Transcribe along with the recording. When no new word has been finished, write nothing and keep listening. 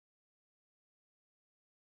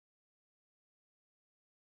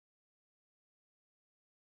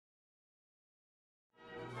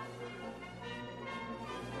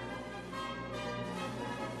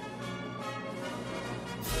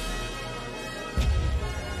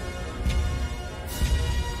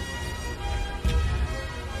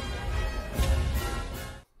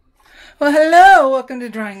Well, hello, welcome to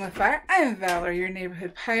Drawing with Fire. I'm Valarie, your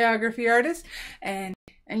neighborhood pyrography artist, and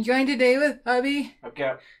I'm joined today with hubby.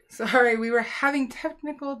 Okay. Sorry, we were having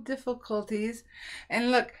technical difficulties,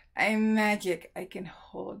 and look, I'm magic. I can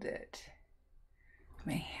hold it.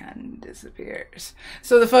 My hand disappears.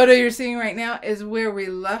 So the photo you're seeing right now is where we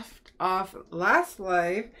left off last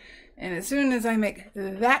live, and as soon as I make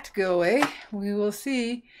that go away, we will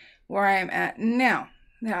see where I'm at now.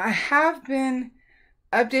 Now, I have been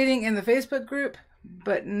updating in the Facebook group,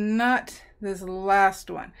 but not this last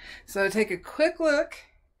one. So take a quick look,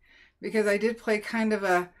 because I did play kind of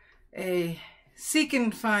a seek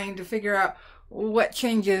and find to figure out what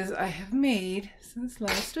changes I have made since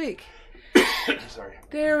last week. Sorry.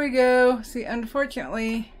 There we go. See,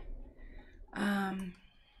 unfortunately,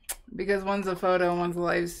 because one's a photo and one's a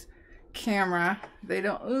live camera, they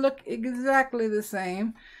don't look exactly the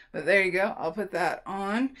same. But there you go. I'll put that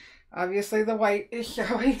on. Obviously, the white is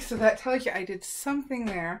showing, so that tells you I did something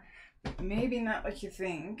there. Maybe not what you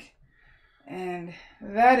think. And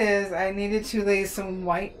that is, I needed to lay some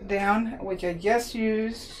white down, which I just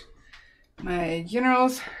used my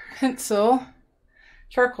General's pencil,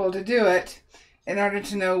 charcoal, to do it in order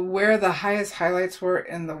to know where the highest highlights were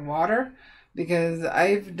in the water, because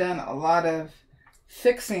I've done a lot of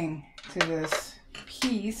fixing to this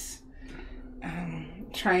piece,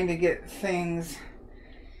 trying to get things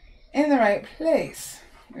in the right place.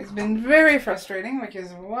 It's been very frustrating, which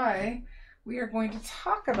is why we are going to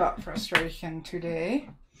talk about frustration today,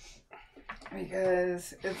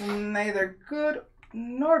 because it's neither good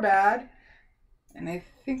nor bad. And I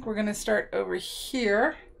think we're going to start over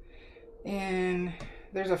here, and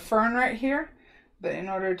there's a fern right here, but in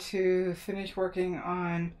order to finish working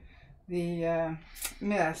on the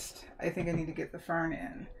mist, I think I need to get the fern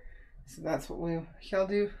in. So that's what we shall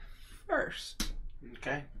do first.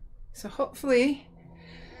 Okay. So hopefully,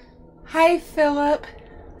 hi Philip,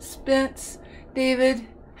 Spence, David,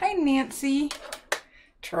 hi Nancy,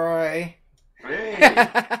 Troy. Hey.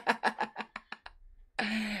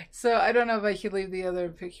 So I don't know if I should leave the other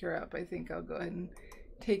picture up. I think I'll go ahead and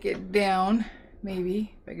take it down,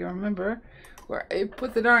 maybe, if I can remember where I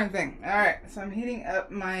put the darn thing. Alright, so I'm heating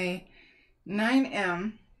up my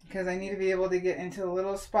 9M because I need to be able to get into a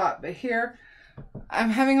little spot. But here, I'm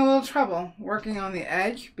having a little trouble working on the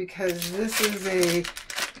edge because this is a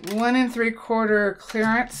 1 3/4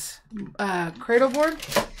 clearance cradle board.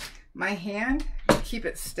 My hand, to keep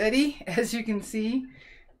it steady, as you can see,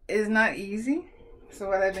 is not easy. So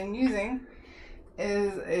what I've been using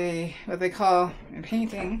is what they call in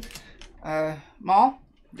painting, maul.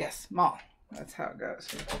 Yes, maul. That's how it goes.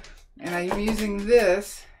 And I'm using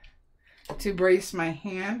this to brace my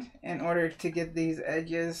hand in order to get these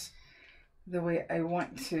edges the way I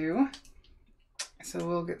want to. So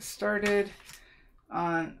we'll get started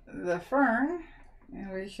on the fern,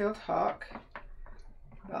 and we shall talk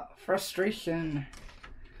about frustration.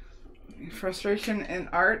 Frustration in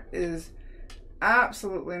art is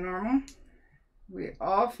absolutely normal. We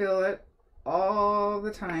all feel it all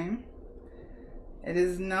the time. It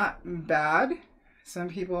is not bad. Some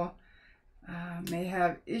people may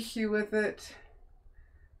have issue with it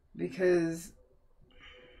because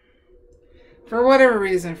for whatever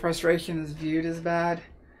reason frustration is viewed as bad,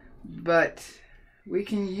 but we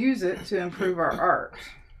can use it to improve our art.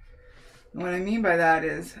 What I mean by that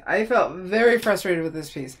is I felt very frustrated with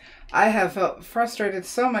this piece. I have felt frustrated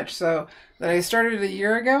so much so that I started a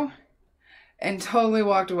year ago and totally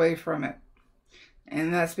walked away from it.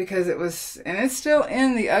 And that's because it was, and it's still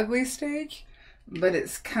in the ugly stage, but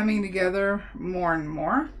it's coming together more and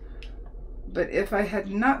more. But if I had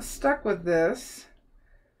not stuck with this,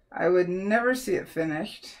 I would never see it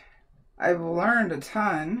finished. I've learned a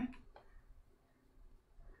ton.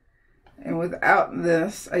 And without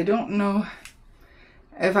this, I don't know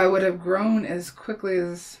if I would have grown as quickly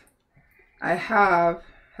as I have,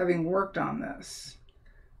 having worked on this.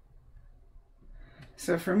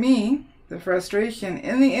 So for me, the frustration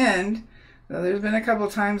in the end, though there's been a couple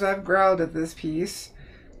times I've growled at this piece,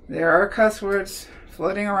 there are cuss words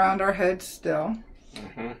floating around our heads still.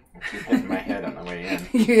 Mm-hmm. I keep hitting my head on the way in.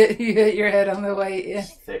 you hit your head on the way in.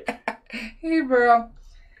 It's thick. Hey, bro.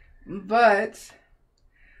 But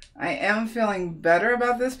I am feeling better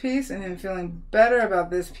about this piece, and in feeling better about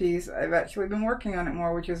this piece, I've actually been working on it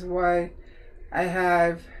more, which is why I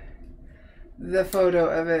have the photo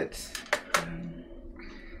of it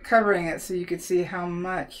covering it so you could see how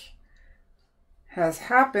much has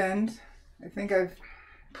happened. I think I've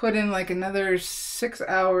put in like another 6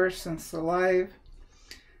 hours since the live.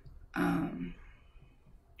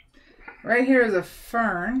 Right here is a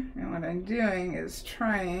fern, and what I'm doing is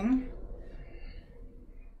trying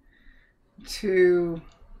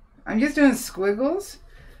I'm just doing squiggles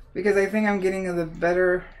because I think I'm getting the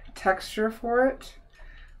better texture for it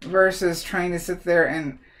versus trying to sit there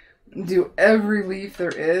and do every leaf there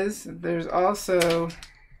is. There's also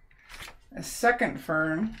a second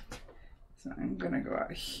fern. So I'm going to go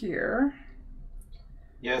out here.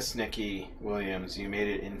 Yes, Nikki Williams, you made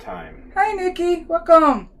it in time. Hi, Nikki.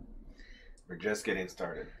 Welcome. We're just getting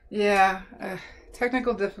started. Yeah,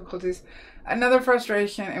 technical difficulties. Another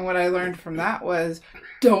frustration, and what I learned from that was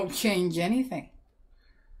don't change anything.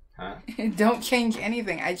 Huh? Don't change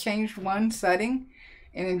anything. I changed one setting,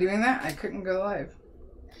 and in doing that, I couldn't go live.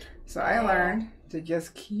 So I learned to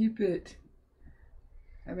just keep it.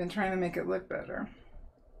 I've been trying to make it look better.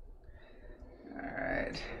 All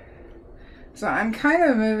right. So I'm kind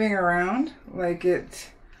of moving around like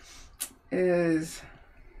it is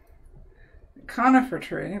a conifer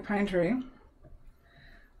tree, a pine tree,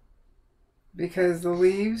 because the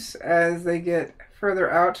leaves, as they get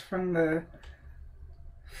further out from the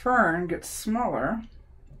fern, get smaller.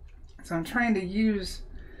 So I'm trying to use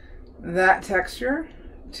that texture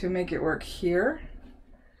to make it work here.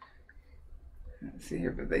 Let's see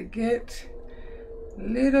here, but they get a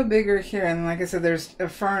little bigger here, and like I said, there's a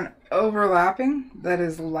fern overlapping that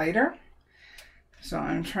is lighter, so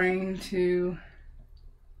I'm trying to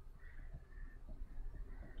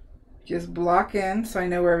just block in so I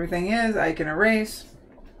know where everything is. I can erase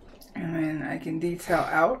and then I can detail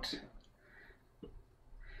out.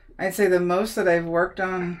 I'd say the most that I've worked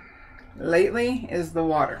on lately is the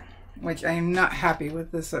water, which I am not happy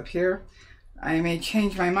with this up here. I may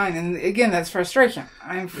change my mind, and again, that's frustration.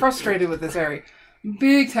 I'm frustrated with this area.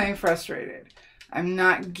 Big time frustrated. I'm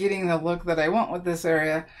not getting the look that I want with this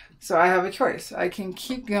area, so I have a choice. I can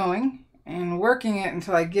keep going and working it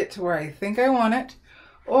until I get to where I think I want it,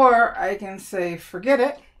 or I can say forget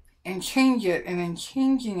it and change it, and in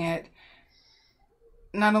changing it,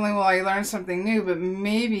 not only will I learn something new, but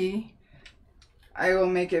maybe I will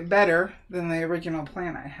make it better than the original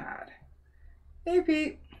plan I had.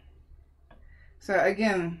 Maybe. So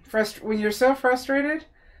again, when you're so frustrated,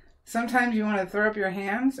 sometimes you want to throw up your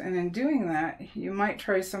hands, and in doing that, you might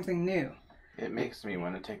try something new. It makes me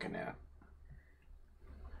want to take a nap.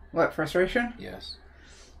 What, frustration? Yes.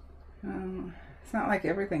 It's not like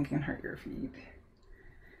everything can hurt your feet.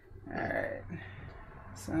 Alright.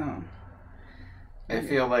 So. I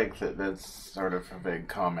feel like that's sort of a big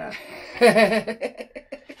comment.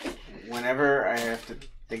 Whenever I have to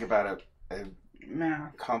think about a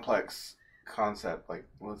complex concept, like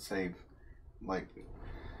let's say like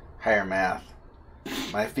higher math,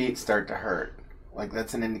 my feet start to hurt. Like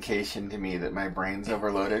that's an indication to me that my brain's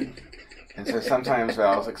overloaded. And so sometimes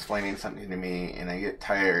Val's explaining something to me and I get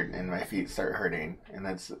tired and my feet start hurting, and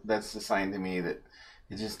that's the sign to me that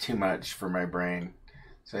it's just too much for my brain.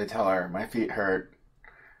 So I tell her my feet hurt,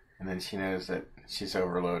 and then she knows that she's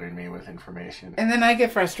overloading me with information. And then I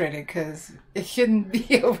get frustrated because it shouldn't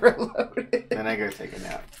be overloaded. Then I go take a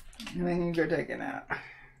nap. And then you go take a nap.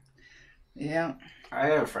 Yeah. I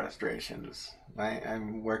have frustrations.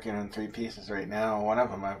 I'm working on 3 pieces right now. One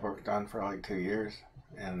of them I've worked on for like 2 years,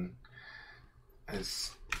 and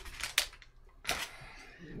it's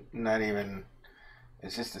not even,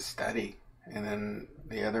 it's just a study. And then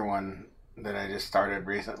the other one that I just started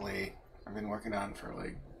recently, I've been working on for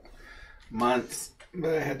like months,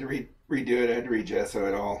 but I had to redo it. I had to re-gesso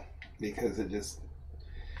it all because I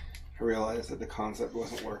realized that the concept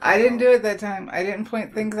wasn't working. I didn't do it that time. I didn't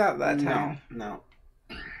point things out that time. No.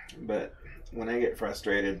 But when I get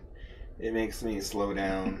frustrated, it makes me slow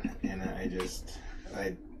down, and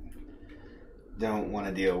I don't want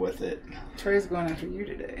to deal with it. Troy's going after you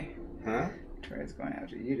today. Huh? Troy's going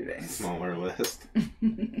after you today. Smaller list.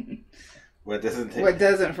 What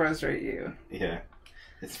doesn't frustrate you? Yeah.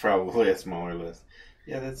 It's probably a smaller list.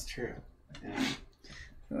 Yeah, that's true. Yeah.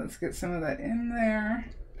 So let's get some of that in there.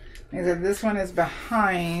 Like I said, this one is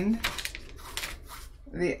behind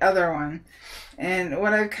the other one. And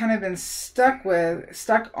what I've kind of been stuck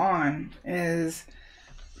on is,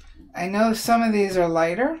 I know some of these are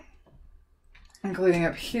lighter, including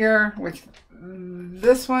up here, which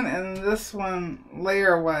this one and this one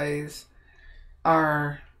layer-wise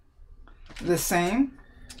are the same.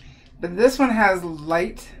 But this one has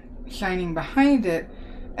light shining behind it,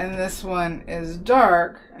 and this one is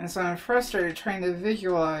dark, and so I'm frustrated trying to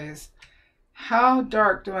visualize how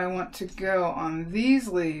dark do I want to go on these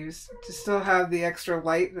leaves to still have the extra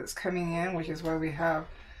light that's coming in, which is why we have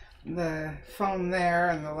the foam there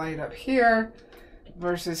and the light up here,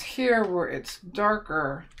 versus here where it's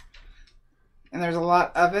darker. And there's a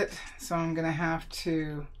lot of it, so I'm going to have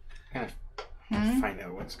to find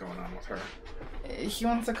out what's going on with her. She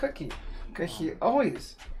wants a cookie. Because she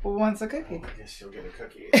always wants a cookie. I guess she'll get a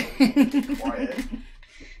cookie. Quiet.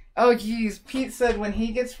 Oh, geez. Pete said when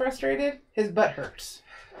he gets frustrated, his butt hurts.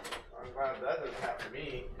 I'm glad that doesn't happen to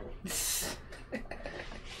me.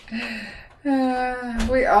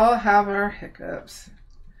 We all have our hiccups.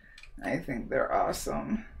 I think they're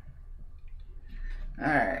awesome.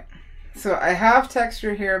 Alright. So I have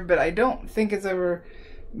texture here, but I don't think it's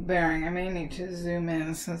overbearing. I may need to zoom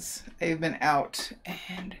in since I've been out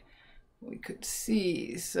and we could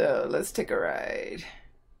see. So let's take a ride.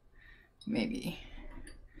 Maybe.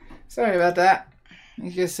 Sorry about that.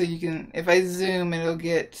 It's just so you can, if I zoom, it'll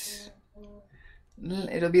be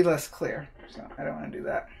less clear. So I don't want to do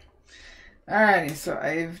that. Alrighty, so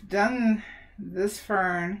I've done this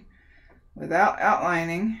fern without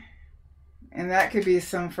outlining, and that could be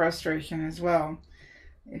some frustration as well.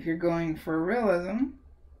 If you're going for realism,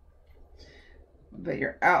 but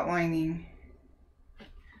you're outlining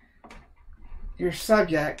your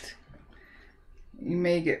subject, you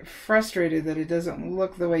may get frustrated that it doesn't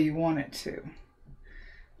look the way you want it to.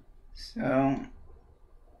 So,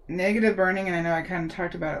 negative burning, and I know I kind of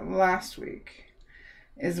talked about it last week,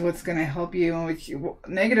 is what's going to help you.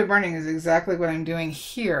 Negative burning is exactly what I'm doing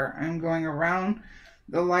here. I'm going around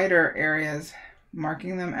the lighter areas,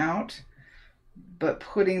 marking them out, but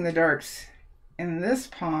putting the darks in this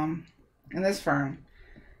palm, in this fern.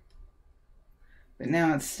 But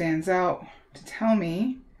now it stands out to tell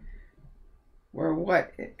me where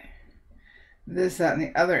this, that, and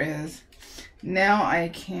the other is. Now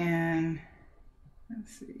I can,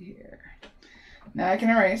 let's see here. Now I can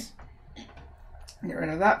erase. Get rid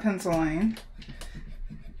of that pencil line.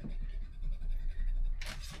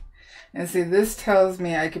 And see, this tells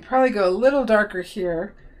me I could probably go a little darker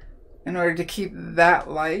here in order to keep that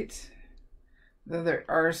light. Though there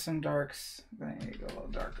are some darks, but I need to go a little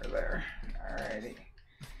darker there. Alrighty.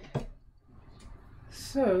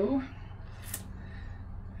 So,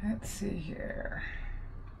 let's see here.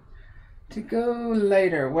 To go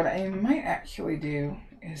lighter, what I might actually do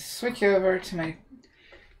is switch over to my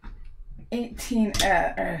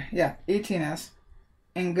 18S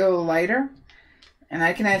and go lighter. And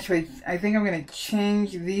I can actually, I think I'm going to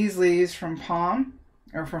change these leaves from palm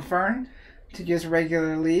or from fern to just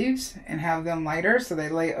regular leaves and have them lighter so they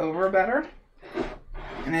lay over better.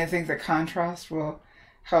 And I think the contrast will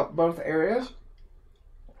help both areas.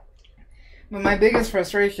 But my biggest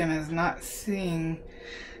frustration is not seeing,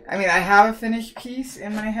 I mean, I have a finished piece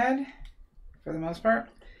in my head for the most part.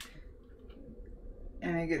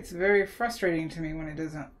 And it gets very frustrating to me when it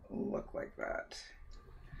doesn't look like that.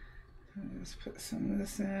 Let's put some of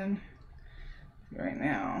this in right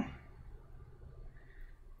now.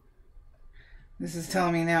 This is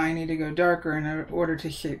telling me now I need to go darker in order to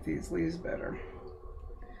shape these leaves better.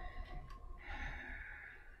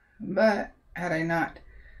 But had I not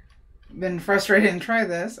been frustrated and tried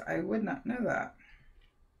this, I would not know that.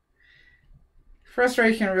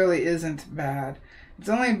 Frustration really isn't bad. It's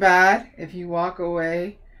only bad if you walk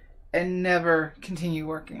away and never continue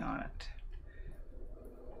working on it.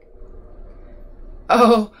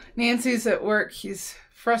 Oh, Nancy's at work. She's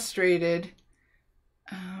frustrated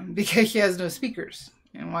because she has no speakers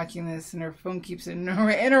and watching this, and her phone keeps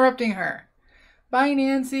interrupting her. Bye,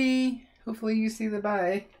 Nancy. Hopefully you see the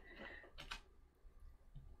bye.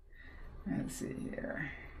 Let's see here.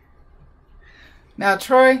 Now,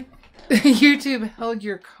 Troy, YouTube held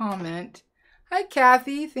your comment. Hi,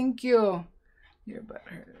 Kathy. Thank you. Your butt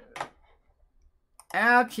hurt.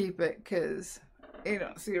 I'll keep it because I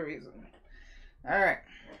don't see a reason. Alright.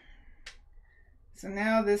 So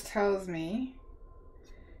now this tells me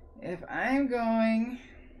if I'm going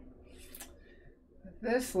with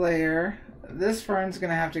this layer, this fern's going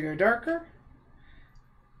to have to go darker.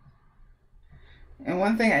 And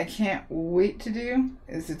one thing I can't wait to do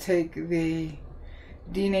is to take the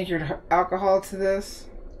denatured alcohol to this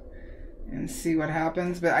and see what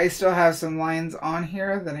happens. But I still have some lines on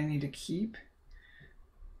here that I need to keep.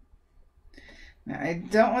 Now, I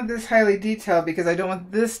don't want this highly detailed because I don't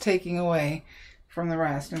want this taking away from the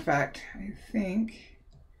rest. In fact, I think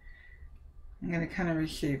I'm going to kind of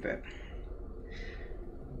reshape it.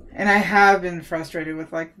 And I have been frustrated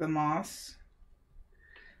with like the moss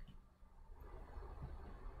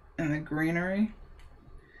and the greenery.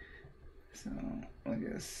 So we'll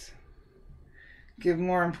just give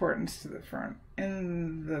more importance to the front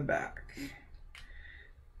and the back.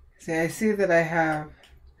 See, I see that I have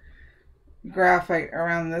graphite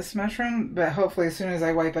around this mushroom, but hopefully as soon as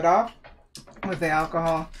I wipe it off with the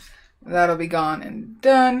alcohol, that'll be gone and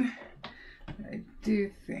done. I do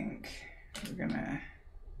think we're gonna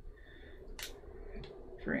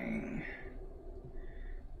bring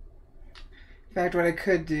In fact, what I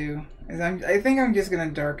could do is I think I'm just going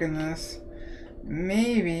to darken this.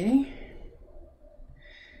 Maybe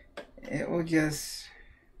it will just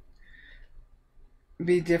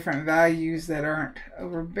be different values that aren't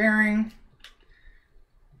overbearing.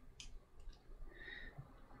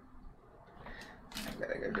 I've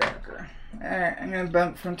got to go darker. Alright, I'm going to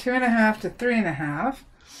bump from 2.5 to 3.5.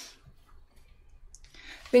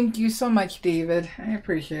 Thank you so much, David. I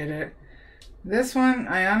appreciate it. This one,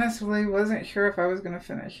 I honestly wasn't sure if I was going to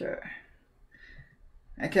finish it.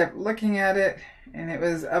 I kept looking at it, and it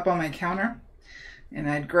was up on my counter, and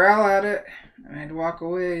I'd growl at it, and I'd walk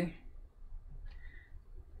away,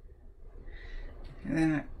 and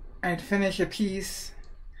then I'd finish a piece,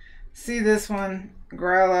 see this one,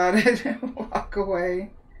 growl at it, and walk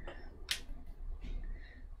away.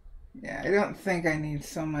 Yeah, I don't think I need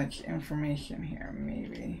so much information here.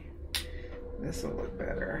 Maybe this will look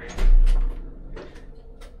better.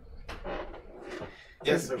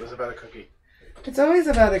 Yes, it was about a cookie. It's always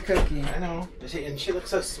about a cookie. I know. And she looks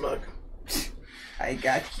so smug. I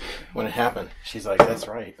got you. When it happened, she's like, that's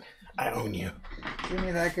right. I own you. Give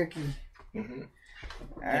me that cookie. Mm-hmm.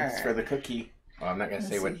 Thanks for the cookie. Well, I'm not going to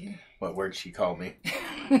say what word she called me.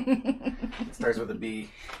 It starts with a B.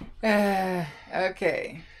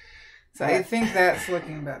 Okay. So I think that's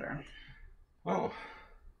looking better. Oh.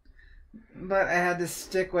 But I had to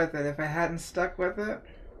stick with it. If I hadn't stuck with it,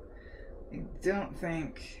 I don't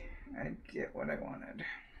think I'd get what I wanted.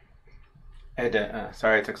 I had to,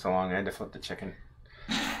 sorry it took so long. I had to flip the chicken.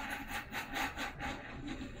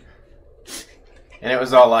 And it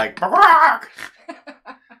was all like, Bark!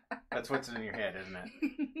 That's what's in your head, isn't it?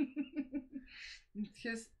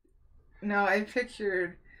 Just, no, I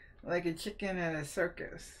pictured like a chicken at a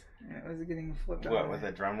circus. And it was getting flipped over. What, with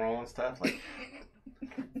a drum roll and stuff? Like,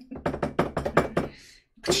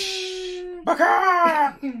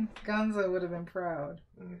 Gonzo would have been proud.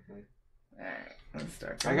 Mm-hmm. Alright, let's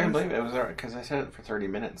start. I can't believe it was alright, because I said it for 30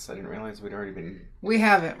 minutes. I didn't realize we'd already been... We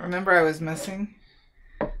haven't. Remember I was missing?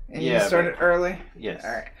 And yeah, you started early? Yes.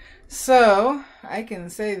 Alright. So, I can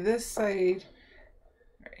say this side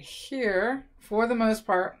right here, for the most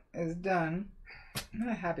part, is done. I'm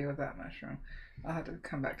not happy with that mushroom. I'll have to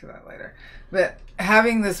come back to that later. But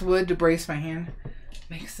having this wood to brace my hand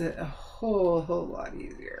makes it a whole lot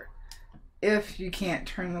easier. If you can't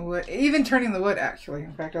turn the wood, even turning the wood actually.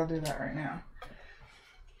 In fact, I'll do that right now.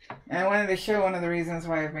 And I wanted to show one of the reasons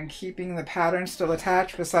why I've been keeping the pattern still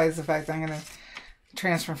attached, besides the fact that I'm going to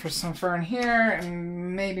transfer for some fern here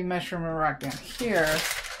and maybe mushroom or rock down here,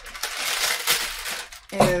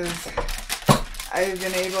 is I've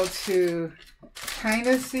been able to kind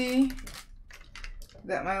of see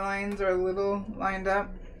that my lines are a little lined up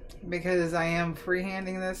because I am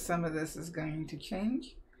freehanding this. Some of this is going to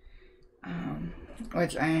change,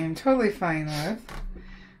 which I am totally fine with,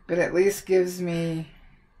 but at least gives me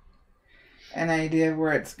an idea of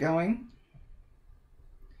where it's going.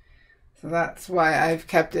 So that's why I've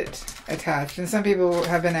kept it attached. And some people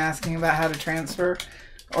have been asking about how to transfer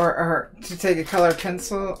or to take a color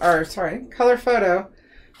pencil, or sorry, color photo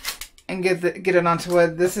and get it onto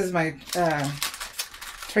wood. This is my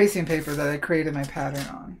tracing paper that I created my pattern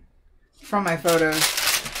on from my photos,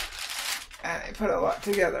 and I put a lot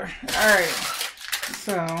together. Alright,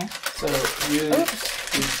 so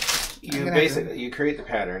you basically you create the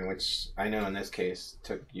pattern, which I know in this case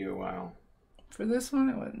took you a while. For this one,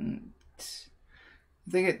 it wouldn't.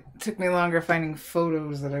 I think it took me longer finding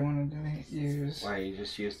photos that I wanted to use. Why, you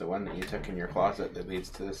just used the one that you took in your closet that leads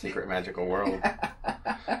to the secret magical world.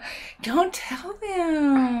 Don't tell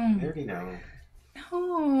them. They already know.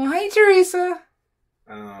 No. Hi, Teresa.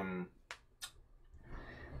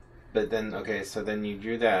 But then, okay, so then you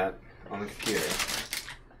drew that on the computer.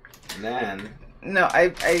 And then... No, I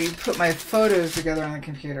put my photos together on the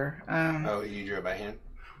computer. Oh, you drew it by hand?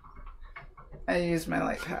 I used my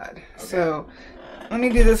light pad. Okay. So, let me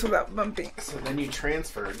do this without bumping. So then you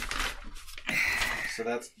transferred. So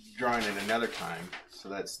that's drawing it another time. So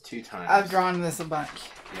that's 2 times. I've drawn this a bunch.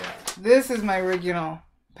 Yeah. This is my original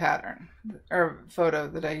pattern, or photo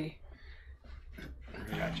that I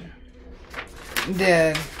Gotcha.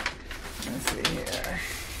 did. Let's see here.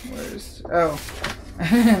 Where's... Oh.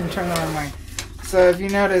 I'm trying the wrong way. So if you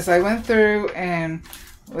notice, I went through and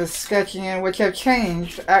was sketching in, which I've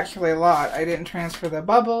changed actually a lot. I didn't transfer the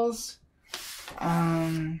bubbles.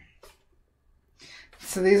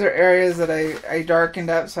 So these are areas that I darkened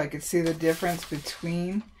up so I could see the difference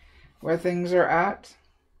between where things are at.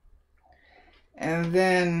 And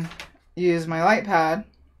then use my light pad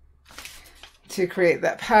to create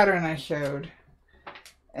that pattern I showed.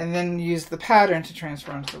 And then use the pattern to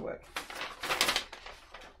transfer onto the wood.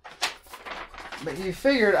 But you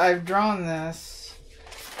figured I've drawn this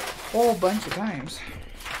a whole bunch of times.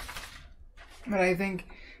 But I think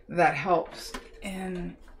that helps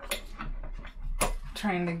in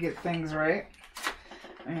trying to get things right.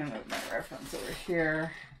 I'm going to move my reference over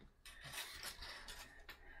here.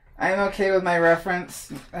 I'm okay with my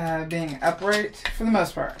reference being upright for the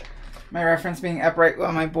most part. My reference being upright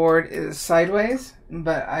while my board is sideways,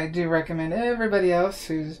 but I do recommend everybody else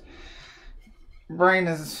whose brain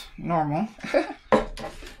is normal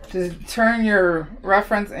to turn your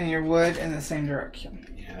reference and your wood in the same direction.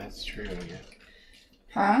 Yeah, that's true. Yeah.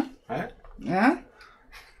 Huh? What? Yeah?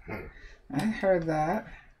 I heard that.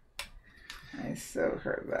 I so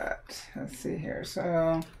heard that. Let's see here.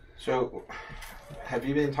 So, have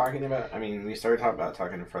you been talking about, I mean, we started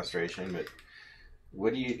talking about frustration, but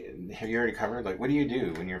have you already covered, like, what do you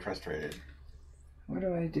do when you're frustrated? What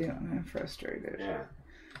do I do when I'm frustrated? Yeah.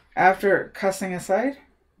 After cussing aside?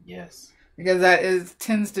 Yes. Because that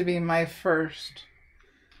tends to be my first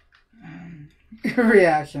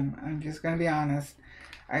reaction. I'm just going to be honest.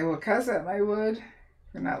 I will cuss at my wood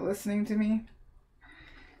for not listening to me,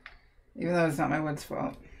 even though it's not my wood's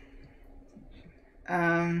fault.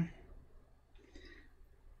 A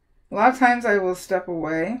lot of times I will step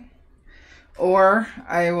away, or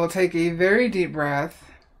I will take a very deep breath,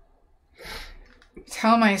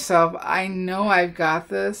 tell myself, I know I've got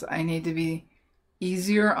this. I need to be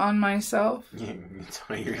easier on myself. You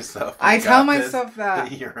tell yourself. I tell myself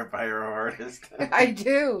that. You're a pyro artist. I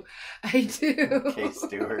do. Okay,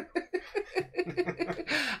 Stuart.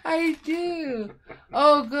 I do.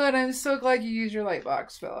 Oh, good. I'm so glad you used your light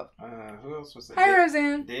box, Philip. Who else was it? Hi,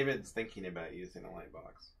 Roseanne. David's thinking about using a light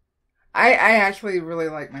box. I actually really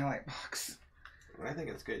like my light box. I think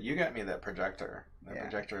it's good. You got me that projector. That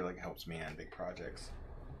projector like helps me on big projects.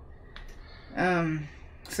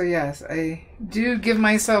 So yes, I do give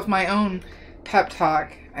myself my own pep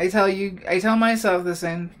talk. I tell myself the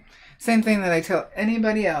same thing that I tell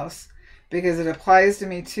anybody else, because it applies to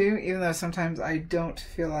me too, even though sometimes I don't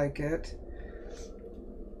feel like it.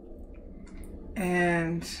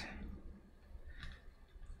 And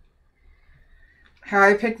how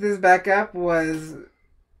I picked this back up was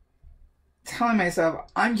telling myself,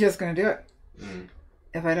 I'm just going to do it. Mm.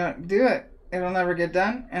 If I don't do it, it'll never get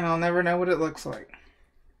done, and I'll never know what it looks like.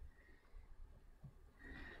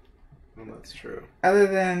 Well, that's true. Other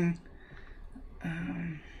than,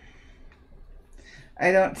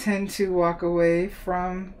 I don't tend to walk away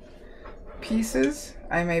from pieces.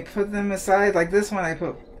 I may put them aside. Like this one I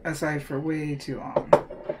put aside for way too long.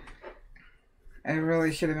 I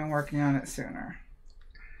really should have been working on it sooner.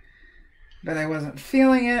 But I wasn't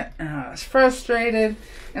feeling it, and I was frustrated.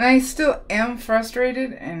 And I still am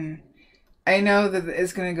frustrated, and I know that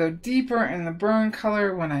it's going to go deeper in the burn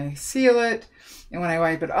color when I seal it. And when I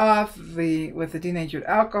wipe it off with the denatured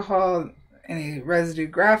alcohol, any residue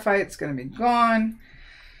graphite's going to be gone.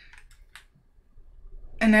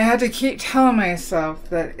 And I had to keep telling myself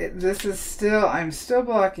that I'm still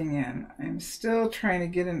blocking in. I'm still trying to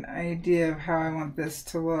get an idea of how I want this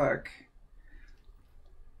to look.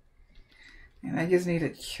 And I just need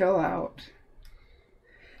to chill out.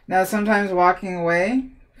 Now, sometimes walking away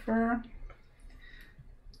for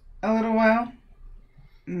a little while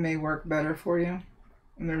may work better for you.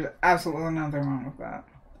 And there's absolutely nothing wrong with that.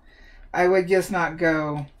 I would just not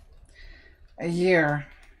go a year,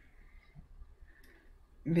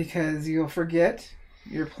 because you'll forget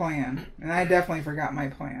your plan. And I definitely forgot my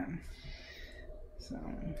plan. So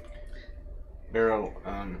Beryl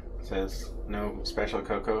says no special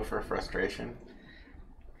cocoa for frustration.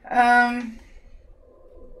 Ran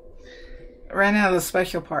out of the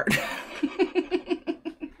special part.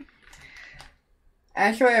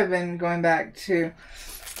 Actually, I've been going back to.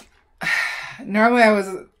 Normally,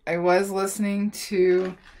 I was listening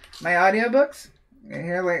to my audiobooks.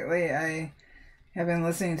 Here lately, I have been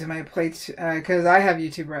listening to my plates because I have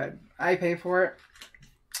YouTube Red. I pay for it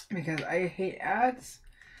because I hate ads,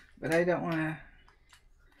 but I don't want to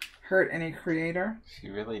hurt any creator. She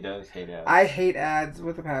really does hate ads. I hate ads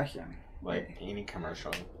with a passion. Like any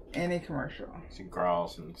commercial. Any commercial. She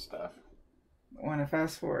growls and stuff. I want to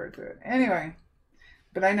fast forward to it. Anyway,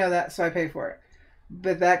 but I know that, so I pay for it.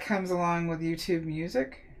 But that comes along with YouTube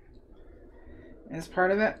Music as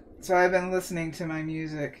part of it. So I've been listening to my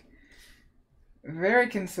music very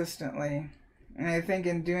consistently. And I think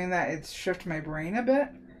in doing that, it's shifted my brain a bit.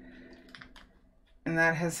 And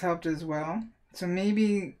that has helped as well. So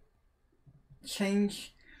maybe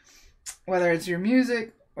change, whether it's your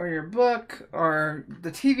music or your book or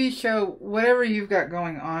the TV show, whatever you've got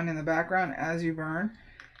going on in the background as you burn,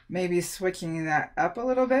 maybe switching that up a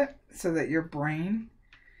little bit so that your brain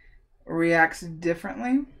reacts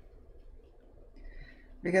differently.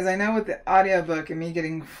 Because I know with the audiobook and me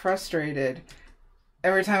getting frustrated,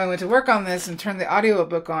 every time I went to work on this and turned the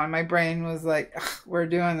audiobook on, my brain was like, we're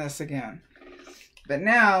doing this again. But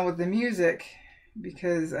now with the music,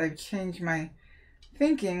 because I've changed my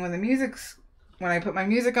thinking, when I put my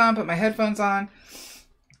music on, put my headphones on,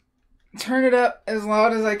 turn it up as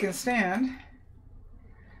loud as I can stand,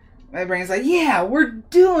 my brain's like, yeah, we're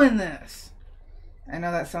doing this. I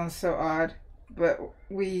know that sounds so odd, but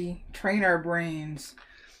we train our brains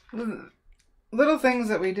with little things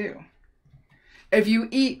that we do. If you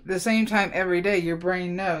eat the same time every day, your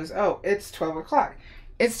brain knows, oh, it's 12 o'clock.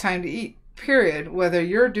 It's time to eat, period, whether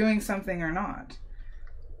you're doing something or not.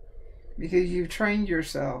 Because you've trained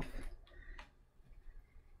yourself.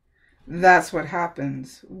 That's what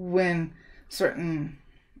happens when certain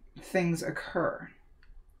things occur.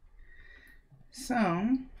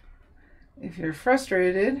 So, if you're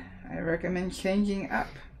frustrated, I recommend changing up.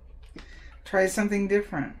 Try something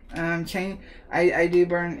different. I do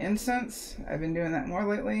burn incense. I've been doing that more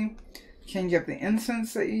lately. Change up the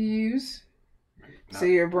incense that you use, so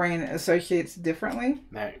your brain associates differently.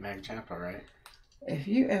 Nag Champa, right? If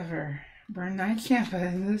you ever burn Nag Champa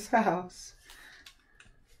in this house,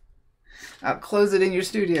 I'll close it in your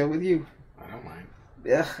studio with you. I don't mind.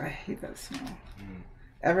 Ugh, I hate that smell.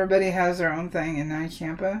 Everybody has their own thing, and Nag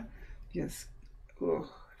Champa just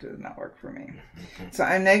does not work for me. So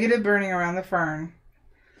I'm negative burning around the fern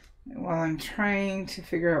while I'm trying to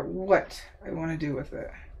figure out what I want to do with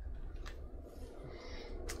it.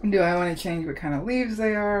 Do I want to change what kind of leaves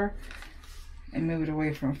they are and move it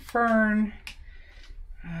away from fern?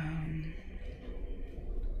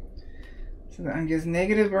 So that I'm just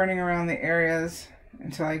negative burning around the areas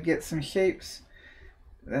until I get some shapes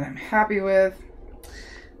that I'm happy with.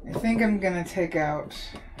 I think I'm going to take out...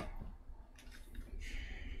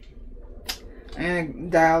 I'm going to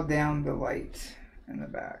dial down the light in the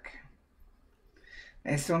back.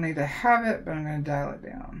 I still need to have it, but I'm going to dial it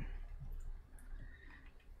down.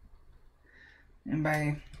 And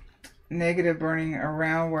by negative burning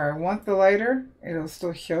around where I want the lighter, it'll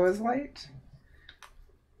still show as light.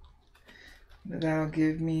 But that'll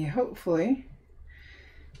give me, hopefully,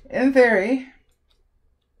 in theory,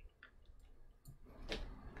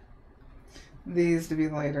 these to be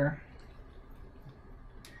lighter.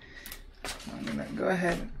 I'm going to go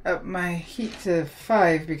ahead and up my heat to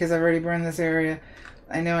 5 because I've already burned this area.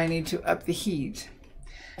 I know I need to up the heat.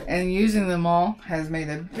 And using them all has made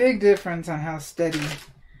a big difference on how steady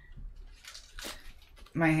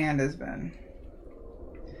my hand has been.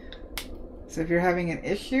 So if you're having an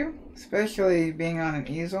issue, especially being on an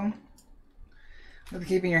easel, with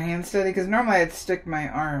keeping your hand steady, because normally I'd stick my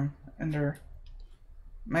arm under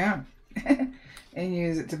my arm and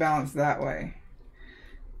use it to balance that way.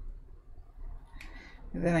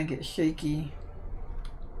 And then I get shaky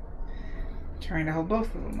trying to hold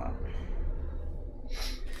both of them up.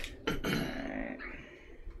 Alright.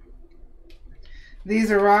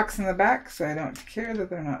 These are rocks in the back, so I don't care that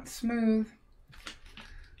they're not smooth.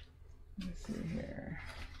 Let's see here.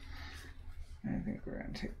 I think we're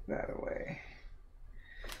going to take that away.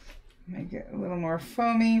 Make it a little more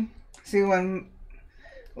foamy. See, when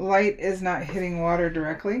light is not hitting water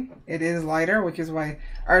directly, it is lighter, which is why,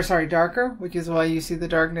 or sorry, darker, which is why you see the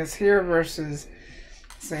darkness here versus,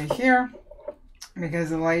 say, here.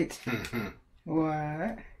 Because the light...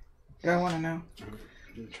 What? Do I want to know?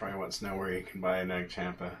 Troy wants to know where you can buy a Nag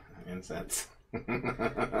Champa incense.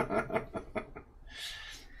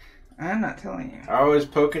 I'm not telling you. Always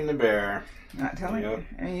poking the bear. Not telling you.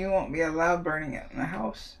 And you won't be allowed burning it in the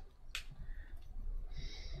house.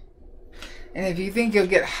 And if you think you'll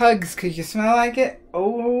get hugs because you smell like it,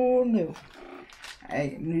 oh no.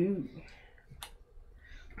 I knew.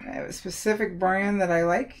 I have a specific brand that I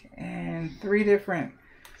like and 3 different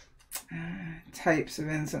types of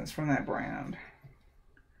incense from that brand.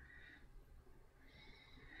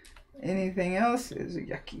 Anything else is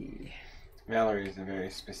yucky. Valarie is a very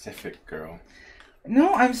specific girl.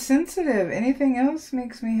 No, I'm sensitive. Anything else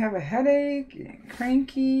makes me have a headache and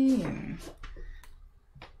cranky and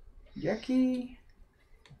yucky.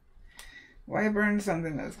 Why burn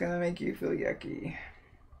something that's going to make you feel yucky?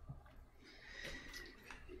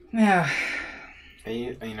 Now,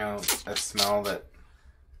 you know, a smell that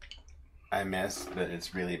I miss, but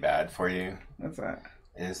it's really bad for you. What's that?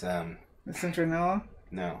 Is the citronella?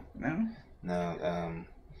 No. No? No.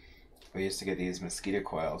 We used to get these mosquito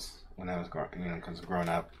coils when I was growing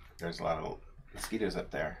up. There's a lot of mosquitoes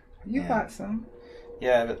up there. You bought some.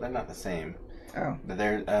 Yeah, but they're not the same. Oh. But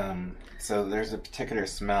they're so there's a particular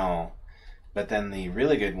smell, but then the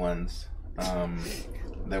really good ones,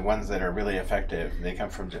 the ones that are really effective, they come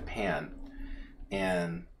from Japan,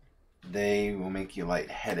 and they will make you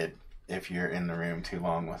lightheaded if you're in the room too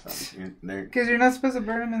long with them. Because you're not supposed to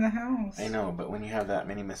burn them in the house. I know, but when you have that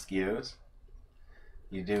many mosquitoes,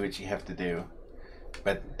 you do what you have to do.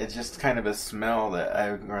 But it's just kind of a smell that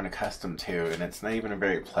I've grown accustomed to, and it's not even a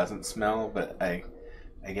very pleasant smell, but I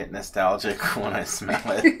get nostalgic when I smell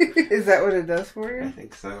it. Is that what it does for you? I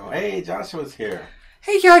think so. Hey, Joshua's here.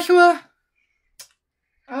 Hey, Joshua!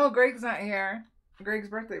 Oh, Greg's not here. Greg's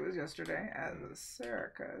birthday was yesterday, as was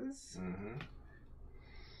Serica's. Mm-hmm.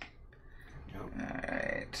 Yep.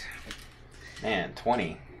 Alright. Man,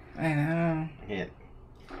 20. I know. Yeah.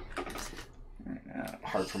 I know.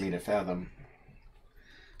 Hard for me to fathom.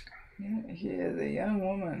 Yeah, she is a young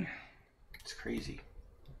woman. It's crazy.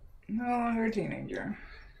 No longer a teenager.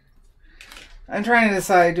 I'm trying to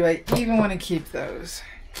decide, do I even want to keep those?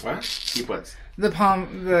 What? Keep what? The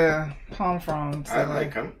palm fronds. I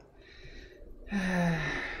like them.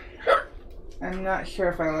 I'm not sure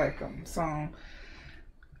if I like them, so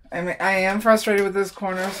I mean, I am frustrated with this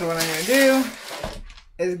corner, so what I'm going to do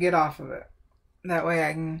is get off of it. That way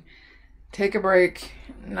I can take a break,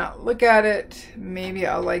 not look at it. Maybe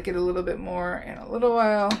I'll like it a little bit more in a little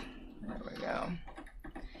while. There we go.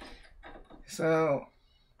 So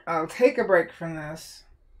I'll take a break from this.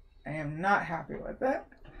 I am not happy with it,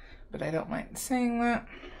 but I don't mind saying that.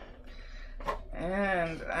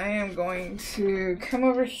 And I am going to come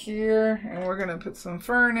over here and we're going to put some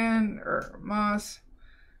fern in, or moss,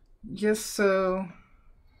 just so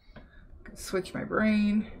I can switch my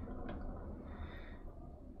brain.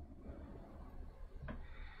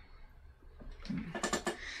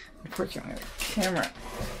 Unfortunately, the camera,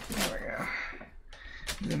 there we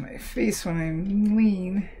go, is in my face when I'm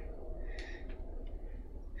lean.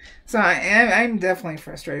 So I'm definitely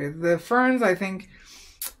frustrated. The ferns, I think,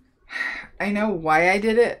 I know why I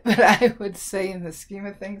did it, but I would say in the scheme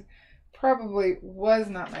of things, probably was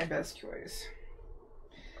not my best choice.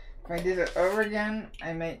 If I did it over again,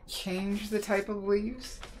 I might change the type of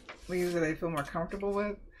leaves that I feel more comfortable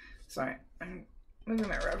with. Sorry, I'm moving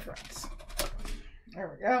my reference.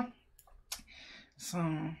 There we go.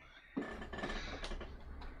 So,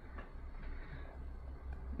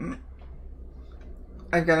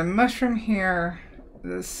 I've got a mushroom here.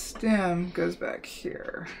 The stem goes back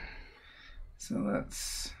here. So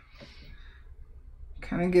let's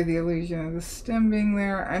kind of give the illusion of the stem being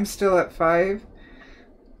there. I'm still at 5,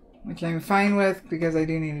 which I'm fine with because I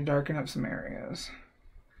do need to darken up some areas.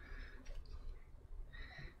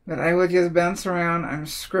 But I will just bounce around. I'm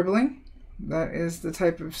scribbling. That is the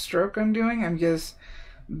type of stroke I'm doing. I'm just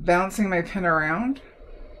bouncing my pen around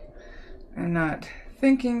and not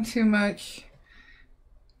thinking too much.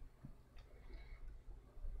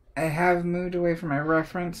 I have moved away from my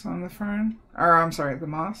reference on the fern, or I'm sorry, the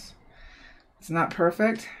moss. It's not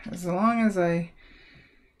perfect. As long as I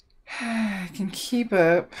can keep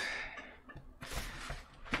up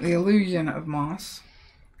the illusion of moss,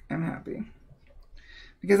 I'm happy.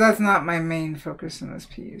 Because that's not my main focus in this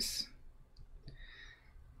piece.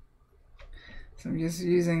 So I'm just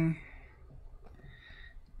using,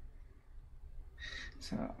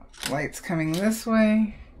 so light's coming this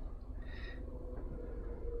way.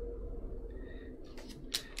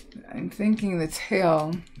 I'm thinking the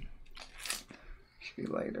tail should be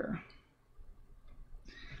lighter.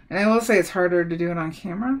 And I will say it's harder to do it on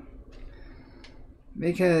camera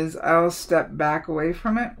because I'll step back away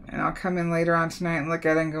from it and I'll come in later on tonight and look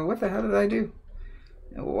at it and go, what the hell did I do?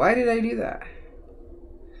 Why did I do that?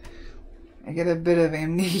 I get a bit of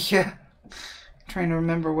amnesia trying to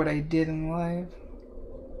remember what I did in live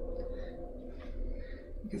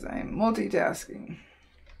because I am multitasking.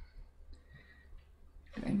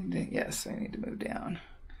 Yes, I need to move down.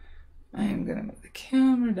 I am going to move the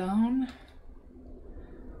camera down.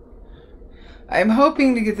 I'm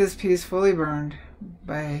hoping to get this piece fully burned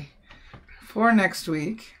for next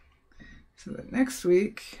week, so that next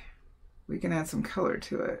week we can add some color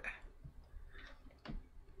to it.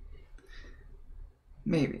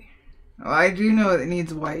 Maybe. Oh, I do know it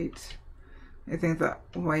needs white. I think that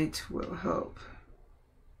white will help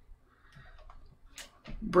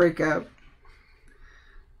break up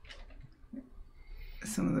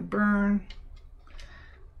some of the burn.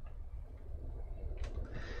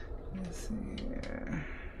 Let's see here.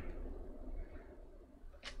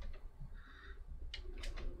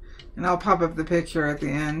 And I'll pop up the picture at the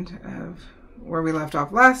end of where we left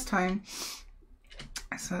off last time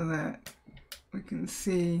so that we can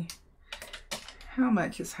see how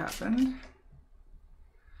much has happened.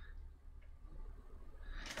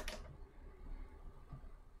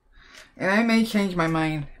 And I may change my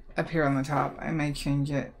mind up here on the top. I may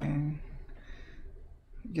change it and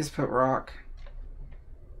just put rock.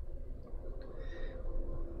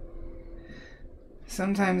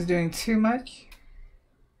 Sometimes doing too much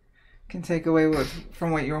can take away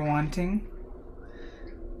from what you're wanting.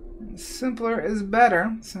 Simpler is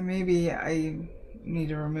better, so maybe I need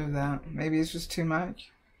to remove that. Maybe it's just too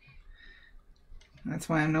much. That's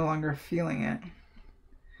why I'm no longer feeling it.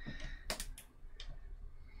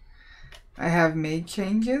 I have made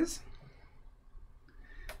changes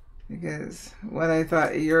because what I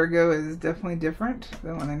thought a year ago is definitely different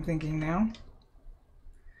than what I'm thinking now.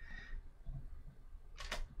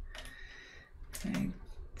 I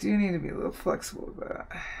do need to be a little flexible with that.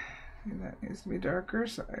 That needs to be darker,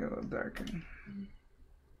 so I will darken.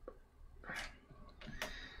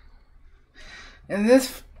 And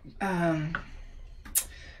this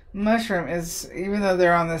mushroom is, even though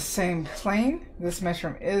they're on the same plane, this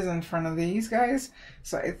mushroom is in front of these guys.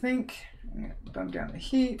 So I think I'm going to bump down the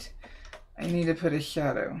heat. I need to put a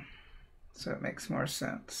shadow so it makes more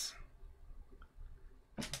sense.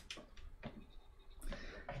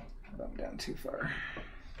 Bump down too far.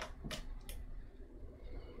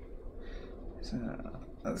 So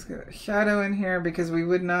let's get a shadow in here because we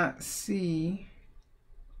would not see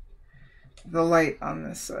the light on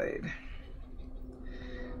this side.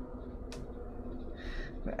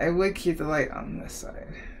 But I would keep the light on this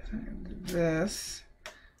side. This,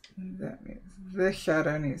 that means this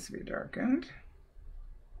shadow needs to be darkened.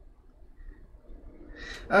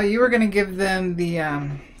 Oh, you were going to give them the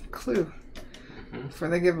clue for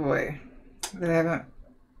the giveaway that I haven't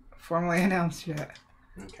formally announced yet.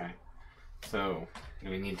 Okay. So, do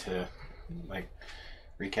we need to, like,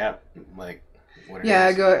 recap, like, what it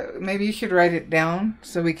is? Maybe you should write it down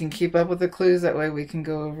so we can keep up with the clues. That way we can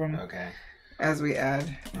go over them as we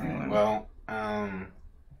add. Well,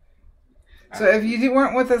 so if you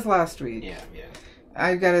weren't with us last week, yeah.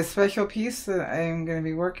 I've got a special piece that I'm going to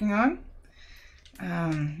be working on.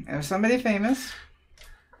 It was somebody famous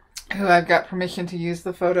who I've got permission to use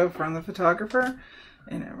the photo from the photographer,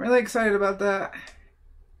 and I'm really excited about that.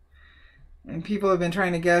 And people have been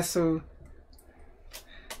trying to guess, so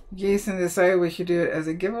Jason decided we should do it as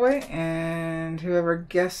a giveaway, and whoever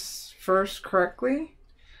guesses first correctly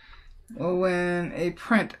will win a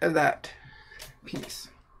print of that piece.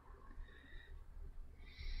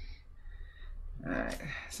 Alright,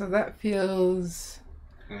 so that feels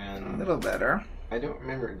a little better. I don't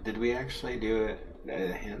remember, did we actually do a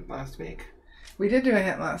hint last week? We did do a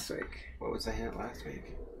hint last week. What was the hint last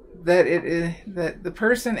week? That the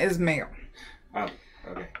person is male. Oh,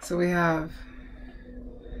 okay. So we have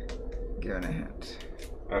given a hint.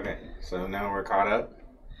 Okay, so now we're caught up.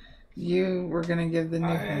 You were going to give the new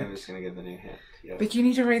hint. I was going to give the new hint, yes. But you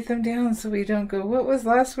need to write them down so we don't go, what was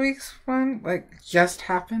last week's one? Like, just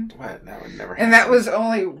happened? What? That would never happen. And that was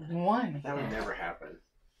only one. That would never happen.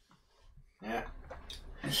 Yeah.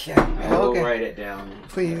 Yeah. I will write it down.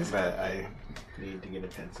 Please. But I need to get a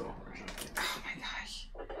pencil or something. Oh my gosh.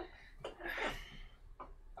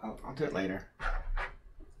 I'll do it later.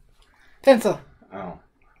 Pencil. Oh,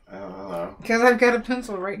 hello. Because I've got a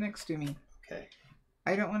pencil right next to me. Okay.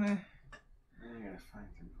 I don't want to... I gotta find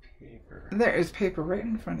some paper. There is paper right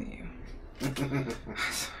in front of you.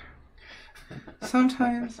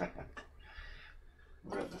 Sometimes. I've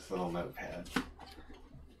got this little notepad.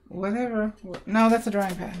 Whatever. No, that's a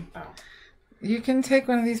drawing pad. Oh. You can take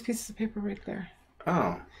one of these pieces of paper right there.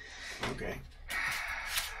 Oh. Okay.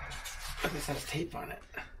 But this has tape on it.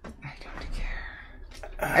 I don't care.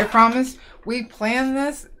 I promise. We planned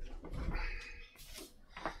this.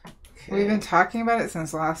 Okay. We've been talking about it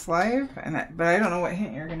since last live, but I don't know what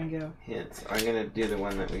hint you're going to give. Hints. I'm going to do the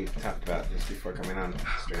one that we talked about just before coming on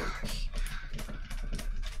stream.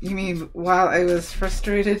 You mean while I was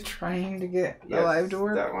frustrated trying to get the live to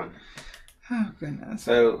work? That one. Oh, goodness.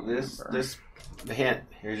 So the hint.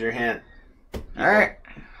 Here's your hint. All right.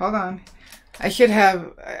 Hold on. I should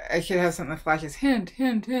have something that flashes. Hint.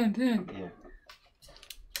 Yeah.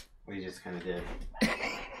 We just kind of did.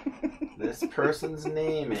 This person's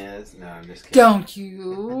name is... No, I'm just kidding. Don't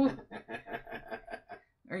you?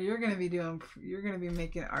 Or you're going to be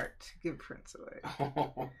making art to give prints away.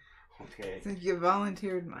 Oh, okay. Since you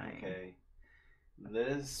volunteered mine. Okay.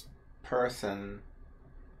 This person,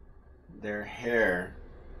 their hair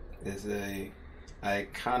is a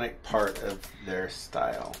iconic part of their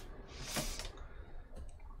style.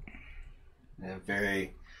 They're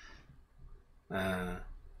very...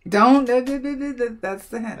 Don't. That's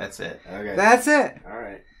the hint. That's it. Okay. That's it. All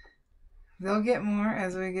right. They'll get more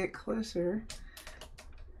as we get closer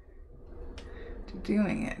to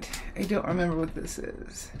doing it. I don't remember what this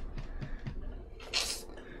is.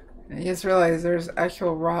 I just realized there's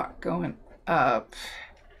actual rock going up.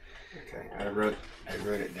 Okay, I wrote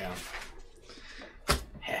it down.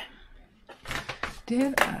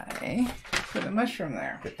 Did I put a mushroom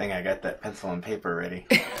there? Good thing I got that pencil and paper ready.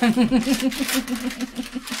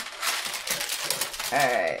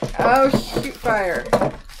 Alright. Oh, shoot, fire.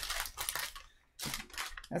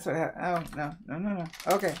 That's what happened. Oh, no.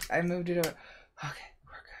 Okay, I moved it over. Okay,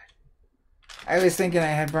 we're good. I was thinking I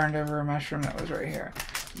had burned over a mushroom that was right here,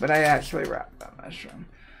 but I actually wrapped that mushroom.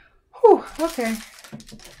 Whew, okay.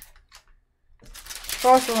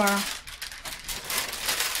 False alarm.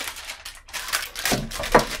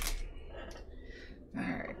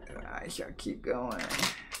 Alright, I shall keep going.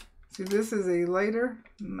 See, this is a lighter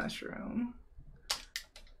mushroom.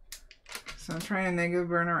 So I'm trying to negative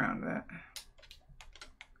burn around it.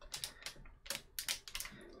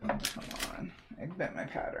 Oh, come on. I bent my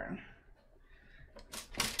pattern.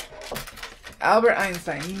 Albert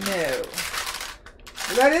Einstein, no.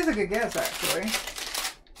 Well, that is a good guess, actually.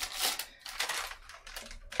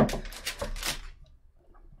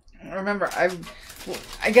 Remember,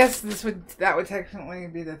 I guess that would technically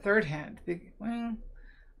be the third hint. Well,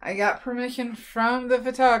 I got permission from the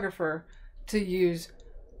photographer to use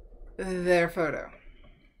their photo.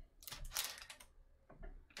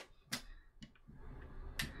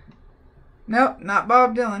 Nope, not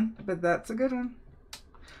Bob Dylan, but that's a good one.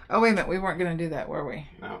 Oh, wait a minute. We weren't going to do that, were we?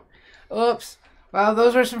 No. Oops. Well,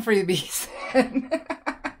 those are some freebies.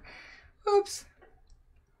 Oops.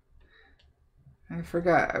 I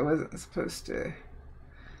forgot I wasn't supposed to.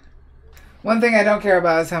 One thing I don't care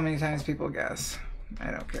about is how many times people guess.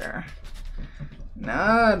 I don't care.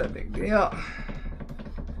 Not a big deal.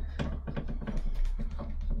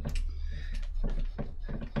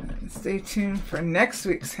 And stay tuned for next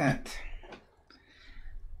week's hint.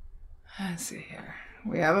 Let's see here.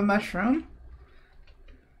 We have a mushroom.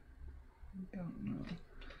 I don't know.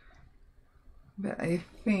 But I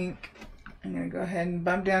think I'm going to go ahead and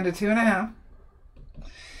bump down to 2.5.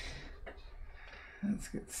 Let's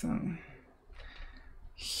get some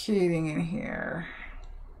shading in here.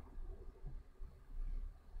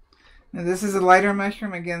 Now this is a lighter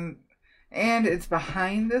mushroom again, and it's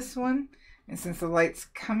behind this one. And since the light's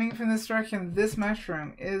coming from this direction, this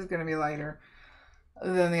mushroom is going to be lighter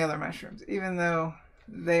than the other mushrooms, even though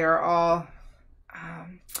they are all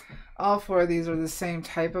four of these are the same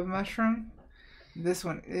type of mushroom. This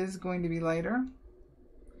one is going to be lighter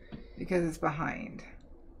because it's behind.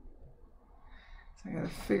 So I gotta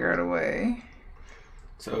figure out a way.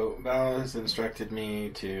 So Val has instructed me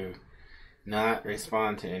to not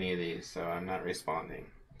respond to any of these, so I'm not responding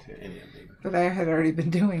to any of them. But I had already been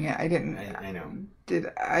doing it. I didn't. I know. Did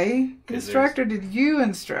I instruct or did you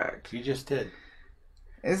instruct? You just did.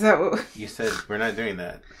 Is that what you said? We're not doing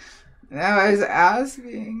that. No, I was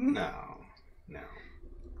asking. No.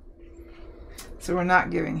 So we're not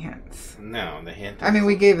giving hints. No, the hint.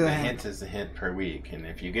 We gave the hint. The hint is the hint per week, and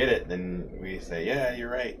if you get it, then we say, "Yeah, you're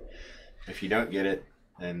right." If you don't get it,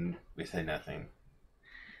 then we say nothing.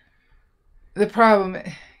 The problem.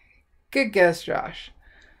 Good guess, Josh.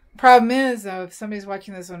 Problem is, though, if somebody's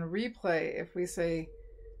watching this on replay, if we say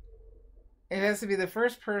it has to be the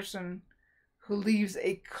first person who leaves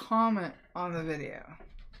a comment on the video.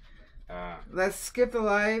 Let's skip the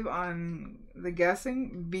live on the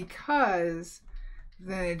guessing because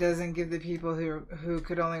then it doesn't give the people who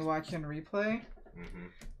could only watch in replay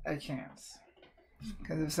a chance.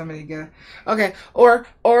 Because if somebody okay, or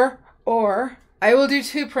I will do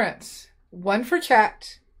 2 prints, one for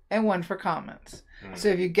chat and one for comments. So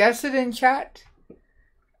if you guess it in chat,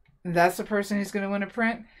 that's the person who's going to win a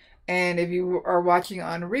print. And if you are watching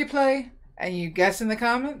on replay and you guess in the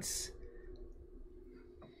comments,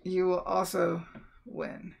 you will also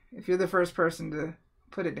win if you're the first person to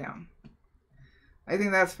put it down. I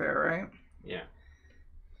think that's fair, right? Yeah.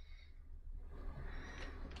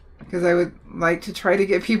 Because I would like to try to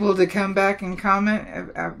get people to come back and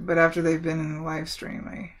comment, but after they've been in the live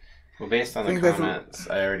stream, Well, based on the comments,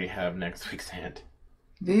 I already have next week's hint.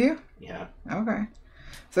 Do you? Yeah. Okay.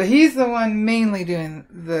 So he's the one mainly doing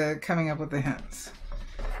the coming up with the hints.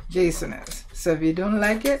 Jason is. So if you don't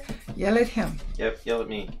like it, yell at him. Yep, yell at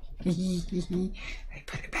me. I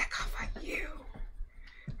put it back off on you.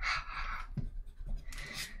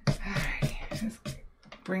 Alright, let's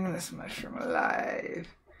bring this mushroom alive.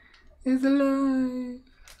 It's alive.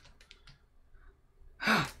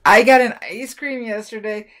 I got an ice cream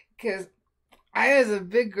yesterday because I was a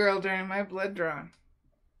big girl during my blood draw.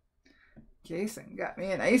 Jason got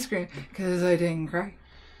me an ice cream because I didn't cry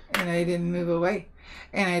and I didn't move away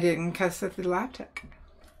and I didn't cuss at the lab tech.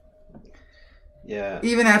 Yeah.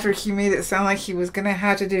 Even after he made it sound like he was going to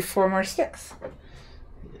have to do 4 more sticks.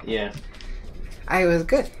 Yeah. I was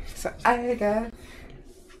good. So I got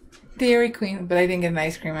Dairy Queen, but I didn't get an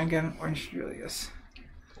ice cream. I got an Orange Julius.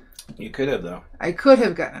 You could have, though. I could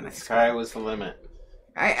have gotten an ice cream. The sky was the limit.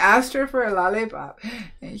 I asked her for a lollipop,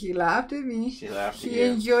 and she laughed at me. She laughed at you. She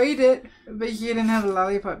enjoyed it, but she didn't have a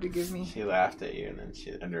lollipop to give me. She laughed at you, and then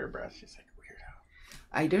she, under her breath, she's like, weirdo.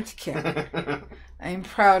 I don't care. I'm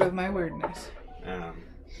proud of my weirdness.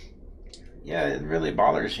 Yeah, it really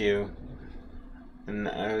bothers you. And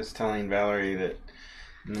I was telling Valarie that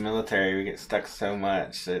in the military we get stuck so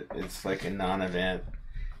much that it's like a non-event.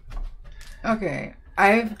 Okay,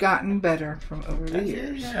 I've gotten better from over the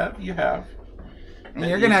years. Yeah, you have. And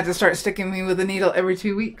you're going to have to start sticking me with a needle every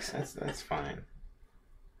 2 weeks. That's fine.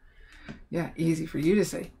 Yeah, easy for you to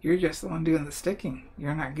say. You're just the one doing the sticking.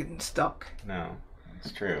 You're not getting stuck. No,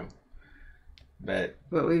 it's true. But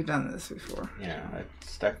we've done this before. Yeah, I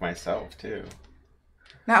stuck myself too.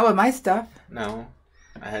 Not with my stuff. No,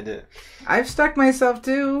 I had to. I've stuck myself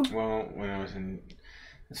too. Well, when I was in...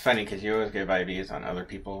 It's funny because you always give IVs on other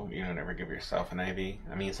people. You don't ever give yourself an IV.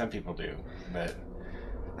 I mean, some people do, but...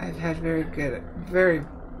 I've had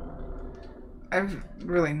I've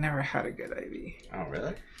really never had a good IV. Oh,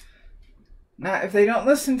 really? Not if they don't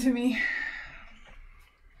listen to me.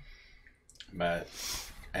 But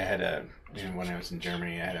I had when I was in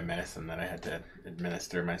Germany, I had a medicine that I had to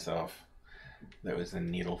administer myself that was in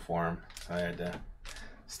needle form. So I had to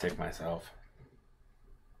stick myself.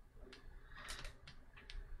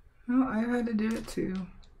 Well, I've had to do it too.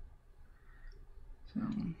 So.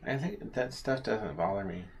 I think that stuff doesn't bother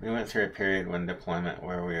me. We went through a period when deployment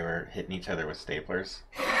where we were hitting each other with staplers.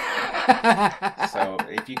 So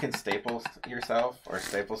if you can staple yourself or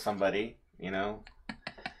staple somebody, you know,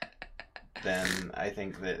 then I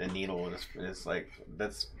think that a needle is like,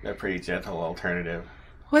 that's a pretty gentle alternative.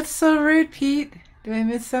 What's so rude, Pete? Do I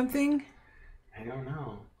miss something? I don't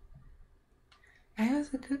know. I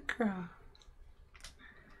was a good girl.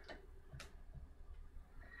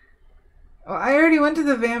 Well, I already went to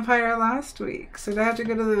the vampire last week, so I have to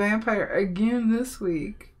go to the vampire again this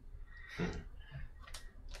week.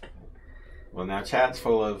 Well, now chat's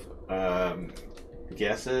full of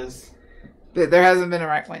guesses. But there hasn't been a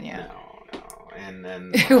right one yet. No. And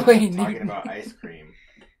then Wayne talking Newton. about ice cream.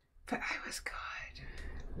 But I was good.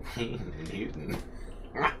 Wayne Newton.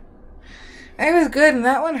 I was good, and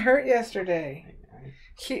that one hurt yesterday.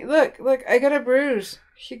 Look, I got a bruise.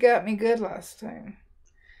 She got me good last time.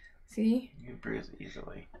 See? You bruise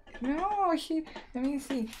easily. No, let me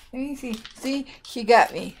see. See, she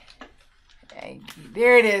got me.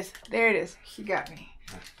 There it is. She got me.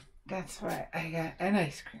 That's why I got an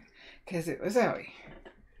ice cream. Because it was Zoe.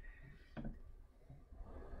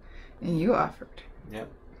 And you offered. Yep.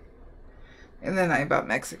 And then I bought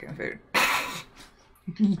Mexican food.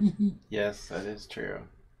 Yes, that is true.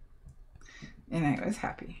 And I was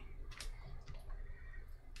happy.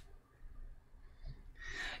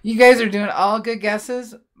 You guys are doing all good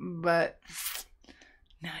guesses, but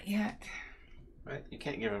not yet. But you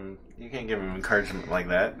can't give him encouragement like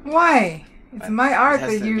that. Why? It's my art it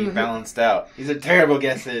has that to be balanced out. These are terrible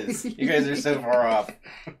guesses. You guys are so far off.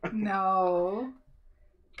 No.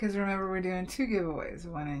 Because remember, we're doing 2 giveaways.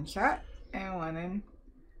 One in chat and one in...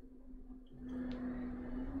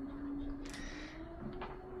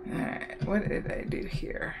 Alright, what did I do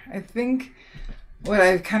here? I think what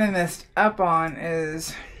I've kind of messed up on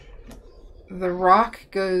is the rock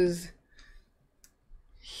goes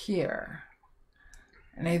here.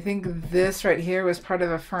 And I think this right here was part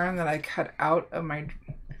of a fern that I cut out of my... I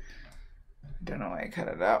don't know why I cut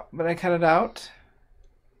it out, but I cut it out.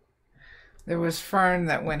 There was fern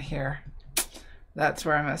that went here. That's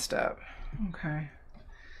where I messed up. Okay.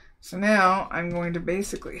 So now I'm going to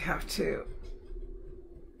basically have to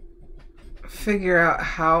figure out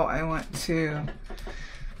how I want to...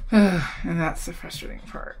 and that's the frustrating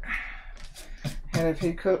part. I had to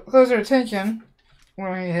pay closer attention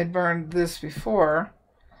when we had burned this before.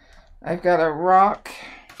 I've got a rock.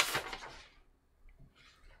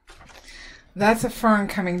 That's a fern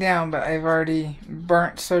coming down, but I've already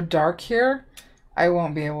burnt so dark here, I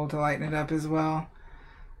won't be able to lighten it up as well.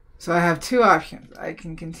 So I have 2 options. I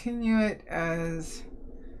can continue it as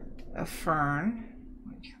a fern.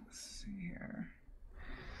 Let's see here.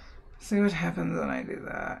 See what happens when I do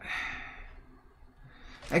that.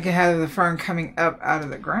 I can have the fern coming up out of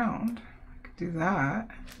the ground. I could do that.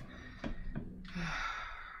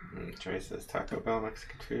 Troy says Taco Bell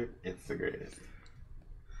Mexican food. It's the greatest.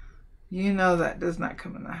 You know that does not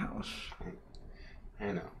come in the house.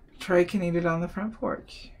 I know. Troy can eat it on the front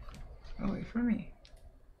porch. Only for me.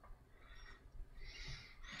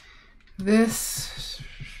 This.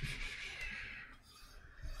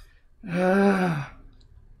 What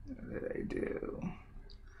did I do?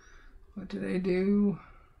 What did I do?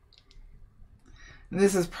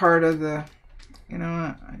 This is part of the, you know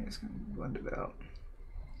what? I'm just going to blend it out.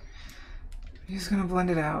 I'm just going to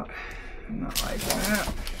blend it out. I'm not liking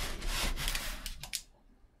that.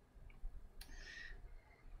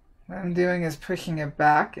 What I'm doing is pushing it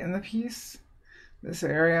back in the piece, this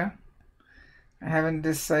area. I haven't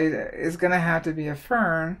decided. It's going to have to be a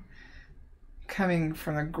fern coming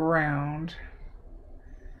from the ground.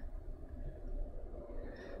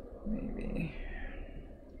 Maybe.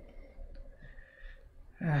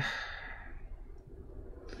 I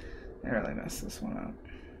really messed this one up.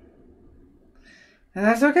 And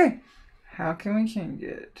that's okay. How can we change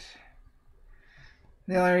it?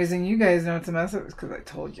 The only reason you guys know it's a mess up is because I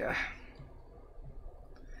told you.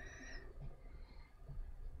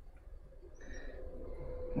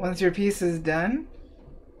 Once your piece is done,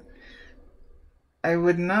 I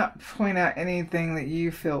would not point out anything that you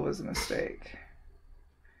feel was a mistake.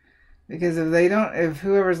 Because if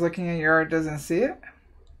whoever's looking at your art doesn't see it,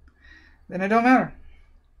 then it don't matter.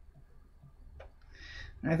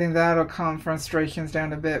 And I think that'll calm frustrations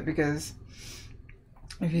down a bit, because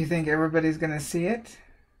if you think everybody's going to see it,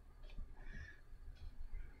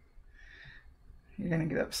 you're going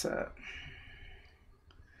to get upset.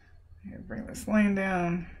 I'm going to bring this line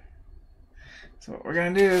down. So what we're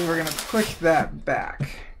going to do is we're going to push that back.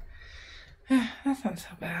 That's not so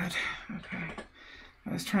bad. Okay.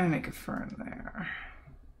 I was trying to make a fern there.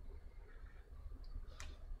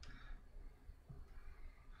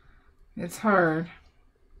 It's hard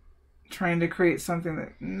trying to create something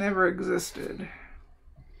that never existed.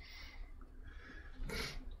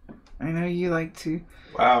 I know you like to.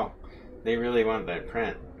 Wow, they really want that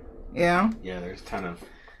print. Yeah? Yeah, there's a ton of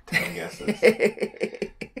guesses.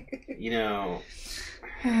 You know,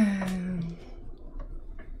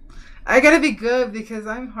 I gotta be good because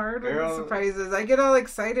I'm hard with the surprises. I get all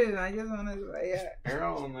excited and I just want to say it.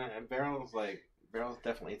 Beryl's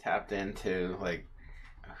definitely tapped into like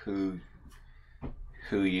who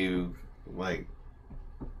you like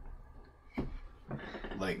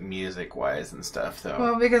music wise and stuff though.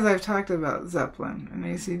 Well, because I've talked about Zeppelin and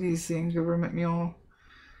AC/DC and Government Mule.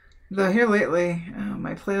 Though here lately,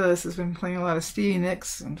 my playlist has been playing a lot of Stevie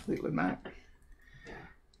Nicks and Fleetwood Mac.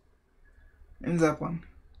 And Zeppelin.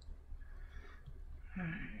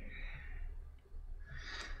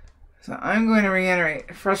 So I'm going to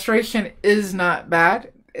reiterate. Frustration is not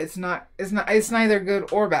bad. It's neither good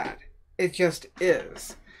or bad. It just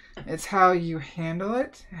is. It's how you handle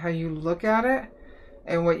it, how you look at it,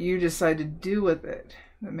 and what you decide to do with it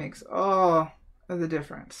that makes all of the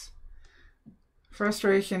difference.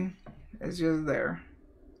 Frustration is just there.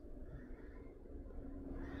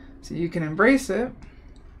 So you can embrace it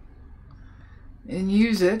and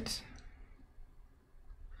use it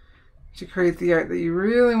to create the art that you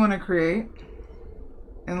really want to create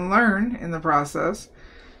and learn in the process,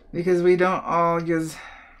 because we don't all just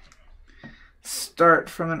start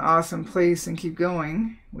from an awesome place and keep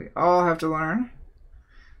going. We all have to learn.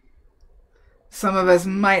 Some of us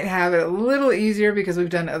might have it a little easier because we've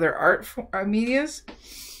done other art medias,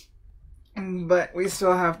 but we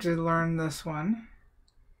still have to learn this one.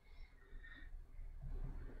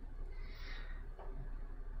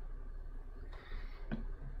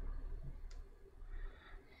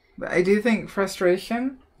 But I do think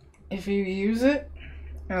frustration, if you use it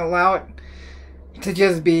and allow it to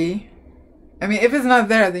just be, I mean, if it's not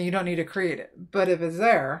there, then you don't need to create it. But if it's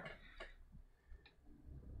there,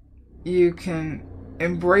 you can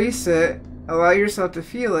embrace it, allow yourself to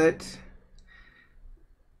feel it,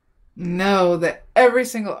 know that every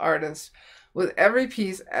single artist with every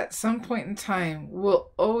piece at some point in time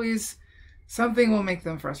something will make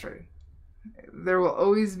them frustrated. There will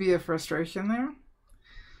always be a frustration there.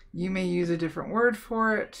 You may use a different word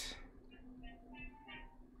for it.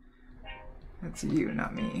 That's you,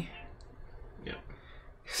 not me. Yeah.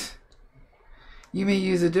 You may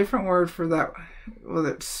use a different word for that,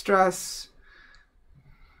 whether it's stress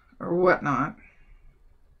or whatnot.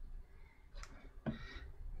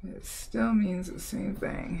 It still means the same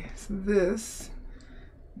thing. So this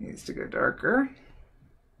needs to go darker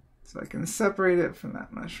so I can separate it from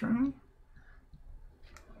that mushroom.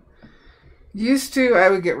 Used to, I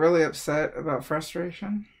would get really upset about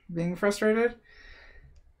frustration, being frustrated.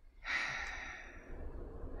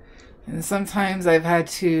 And sometimes I've had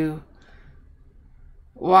to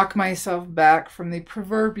walk myself back from the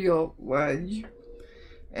proverbial ledge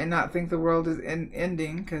and not think the world is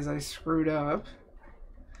ending because I screwed up.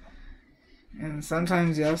 And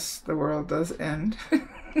sometimes, yes, the world does end.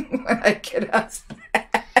 when I get asked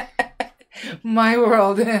that. My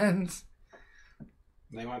world ends.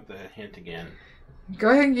 They want the hint again. Go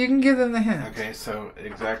ahead, you can give them the hint. Okay, so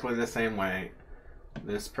exactly the same way,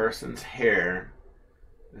 this person's hair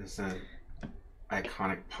is an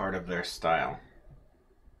iconic part of their style.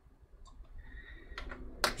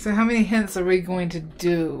 So how many hints are we going to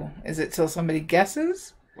do? Is it till somebody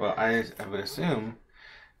guesses? Well, I would assume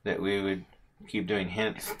that we would keep doing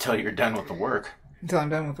hints until you're done with the work. Until I'm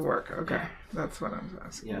done with the work. Okay, that's what I'm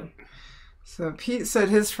asking. Yeah. So Pete said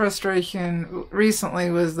his frustration recently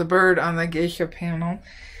was the bird on the geisha panel,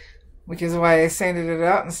 which is why I sanded it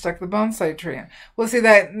out and stuck the bonsai tree in. Well, see,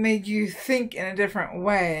 that made you think in a different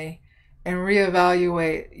way and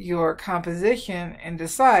reevaluate your composition and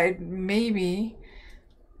decide maybe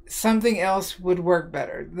something else would work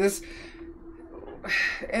better. This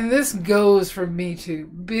goes for me too,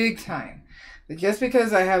 big time. But just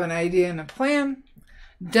because I have an idea and a plan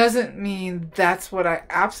doesn't mean that's what I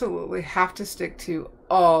absolutely have to stick to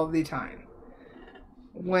all the time.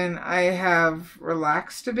 When I have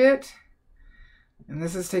relaxed a bit, and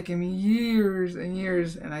this has taken me years and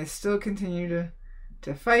years, and I still continue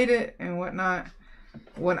to fight it and whatnot,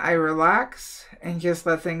 when I relax and just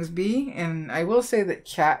let things be, and I will say that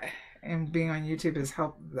chat and being on YouTube has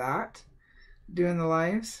helped that, doing the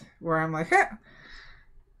lives, where I'm like, hey,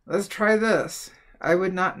 let's try this. I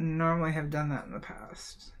would not normally have done that in the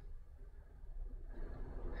past.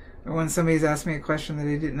 Or when somebody's asked me a question that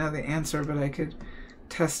I didn't know the answer, but I could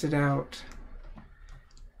test it out.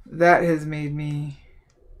 That has made me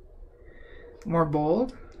more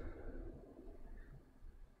bold.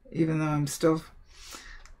 Even though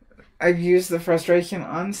I've used the frustration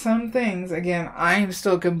on some things. Again, I'm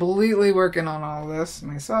still completely working on all this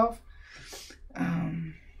myself.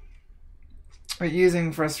 But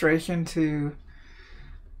using frustration to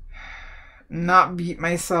not beat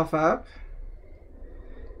myself up,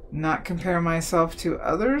 not compare myself to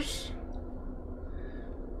others,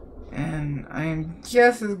 and I'm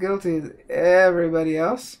just as guilty as everybody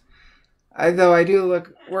else. Though I do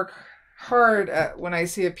work hard at when I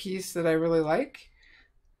see a piece that I really like,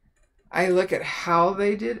 I look at how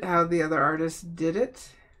the other artist did it,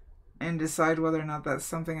 and decide whether or not that's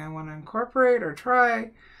something I want to incorporate or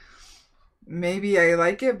try. Maybe I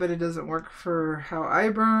like it, but it doesn't work for how I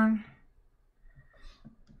burn.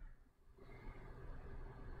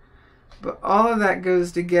 But all of that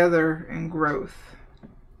goes together in growth.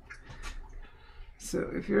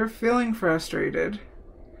 So if you're feeling frustrated,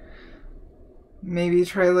 maybe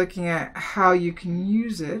try looking at how you can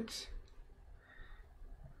use it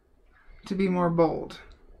to be more bold.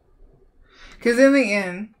 Because in the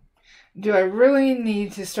end, do I really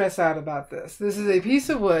need to stress out about this? This is a piece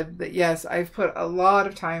of wood that, yes, I've put a lot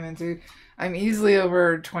of time into. I'm easily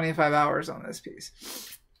over 25 hours on this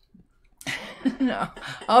piece.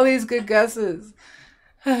 All these good guesses.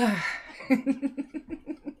 The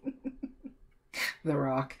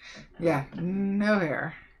rock. Yeah, no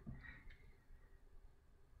hair.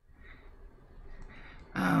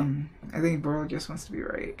 I think Burl just wants to be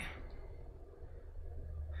right.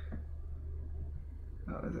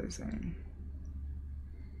 What was I saying?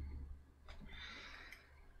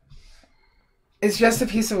 It's just a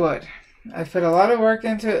piece of wood. I've put a lot of work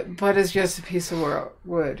into it, but it's just a piece of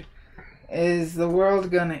wood. Is the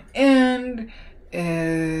world going to end?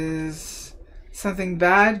 Is something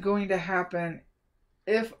bad going to happen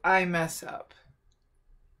if I mess up?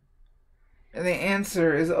 And the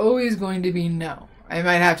answer is always going to be no. I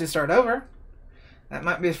might have to start over. That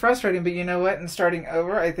might be frustrating, but you know what? In starting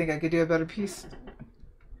over, I think I could do a better piece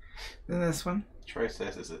than this one. Troy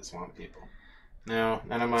says, is it swamp people? No,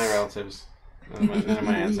 none of my relatives. None of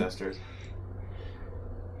my ancestors.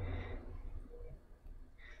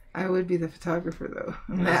 I would be the photographer, though.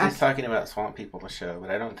 He's talking about swamp people to show,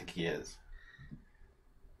 but I don't think he is.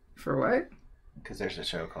 For what? Because there's a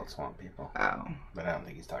show called Swamp People. Oh. But I don't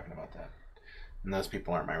think he's talking about that. And those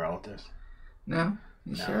people aren't my relatives. No?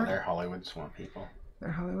 You no, sure? They're Hollywood swamp people.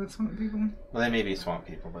 They're Hollywood swamp people? Well, they may be swamp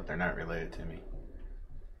people, but they're not related to me.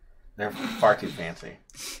 They're far too fancy.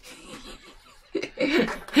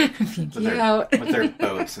 with their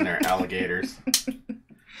boats and their alligators.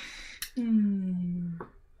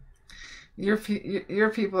 Your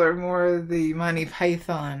people are more the Monty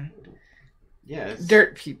Python. Yes.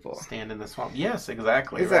 Dirt people. Stand in the swamp. Yes,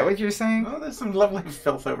 exactly. Is that what you're saying? Oh, there's some lovely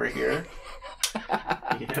filth over here.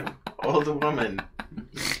 Yeah, old woman.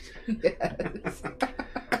 Yes.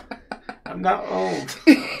 I'm not old.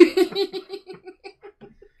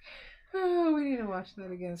 Oh, we need to watch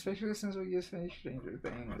that again, especially since we just finished Stranger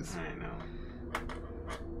Things. I know.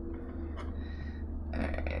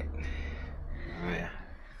 Alright. Oh, yeah.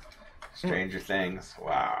 Stranger Things.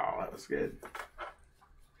 Wow, that was good.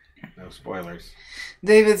 No spoilers.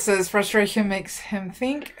 David says frustration makes him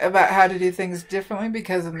think about how to do things differently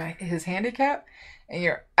because of his handicap. And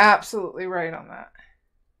you're absolutely right on that.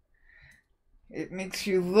 It makes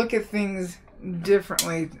you look at things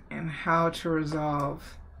differently and how to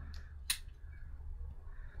resolve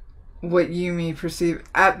what you may perceive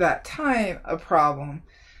at that time a problem.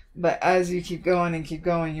 But as you keep going and keep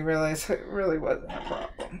going, you realize it really wasn't a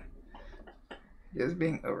problem. You're just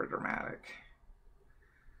being overdramatic.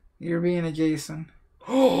 You're being a Jason.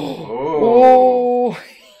 Oh.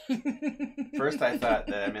 First I thought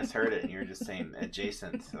that I misheard it and you were just saying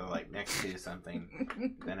adjacent, so like next to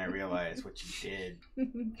something. Then I realized what you did.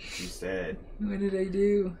 You said. What did I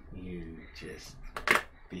do? You just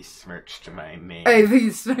besmirched my name. I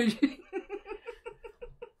besmirched.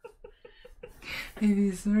 I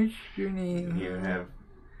besmirched your name.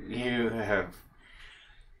 You have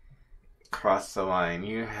crossed the line.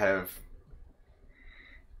 You have.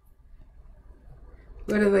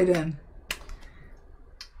 What have I done?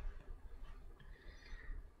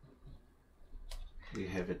 You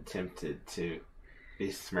have attempted to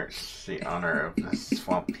besmirch the honor of the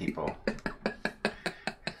swamp people.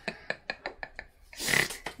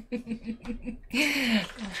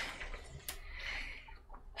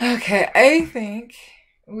 Okay, I think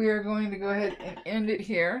we are going to go ahead and end it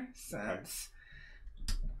here since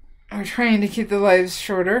we're trying to keep the lives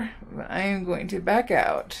shorter. But I am going to back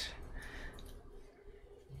out.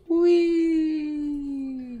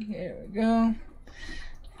 Whee! Here we go.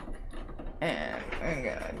 And I'm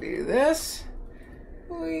gonna do this.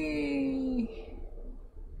 Whee!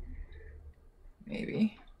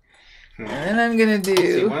 Maybe. And then I'm gonna do.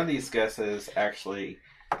 See, one of these guesses actually.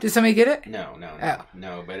 Did somebody get it? No. Oh.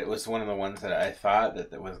 No, but it was one of the ones that I thought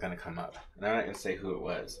that was going to come up. And I'm not going to say who it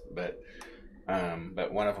was, but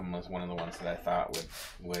one of them was one of the ones that I thought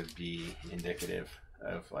would be indicative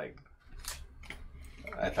of, like,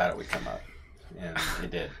 I thought it would come up, and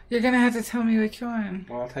it did. You're going to have to tell me which one.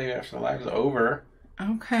 Well, I'll tell you after the live's over.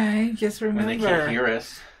 Okay, just remember. When they can't hear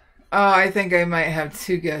us. Oh, I think I might have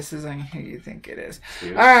two guesses on who you think it is.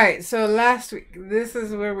 Two? All right, so last week, this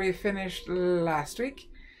is where we finished last week.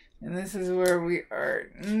 And this is where we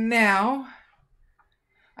are now.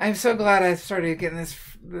 I'm so glad I started getting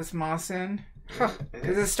this moss in.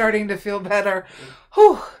 Because it's starting to feel better.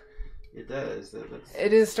 Whew. It does.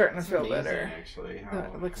 It is starting to feel amazing, better. Actually,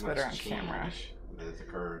 It looks better on camera. That has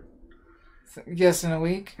occurred. Yes, in a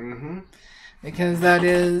week. Mm-hmm. Because that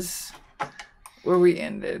is where we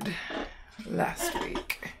ended last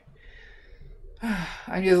week.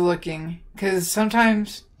 I'm just looking. Because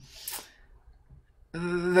sometimes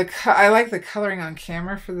I like the coloring on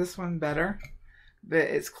camera for this one better. But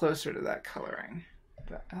it's closer to that coloring.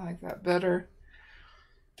 But I like that better.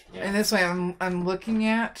 Yeah. And this way I'm looking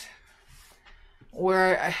at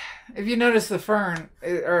where if you notice the fern,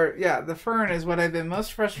 the fern is what I've been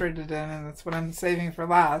most frustrated in, and that's what I'm saving for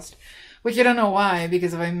last. Which I don't know why,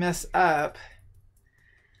 because if I mess up,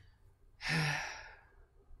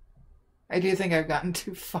 I do think I've gotten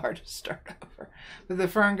too far to start over. But the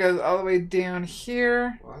fern goes all the way down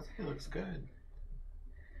here. Well, I think it looks good.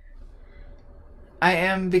 I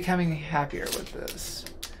am becoming happier with this.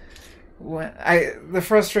 The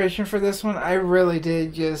frustration for this one, I really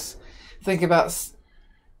did just think about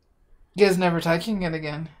just never touching it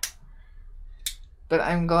again. But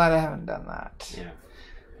I'm glad I haven't done that. Yeah.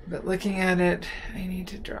 But looking at it, I need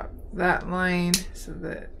to drop that line so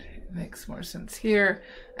that it makes more sense here.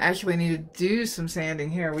 I actually need to do some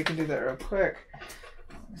sanding here. We can do that real quick.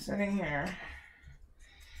 I'm sitting here.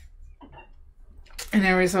 And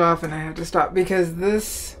every so often I have to stop because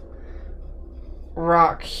this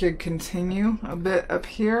rock should continue a bit up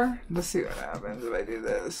here. Let's see what happens if I do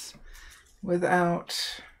this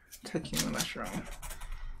without touching the mushroom.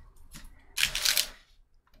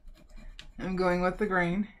 I'm going with the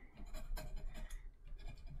grain.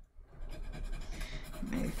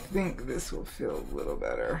 I think this will feel a little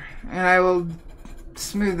better. And I will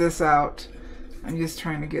smooth this out. I'm just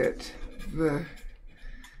trying to get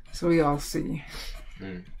so we all see.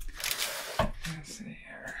 Let's see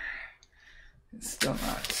here. It's still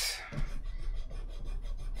not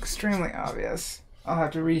extremely obvious. I'll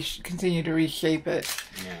have to continue to reshape it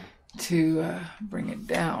to bring it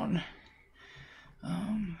down.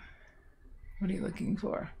 What are you looking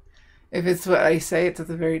for? If it's what I say, it's at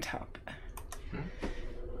the very top.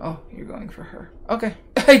 Oh, you're going for her. Okay.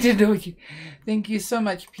 I didn't know you. Thank you so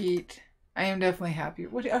much, Pete. I am definitely happy.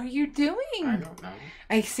 What are you doing? I don't know.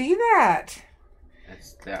 I see that.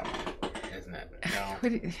 It's that one, isn't it? No.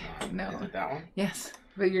 No. Is it that one? Yes.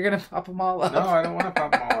 But you're gonna pop them all up. No, I don't want to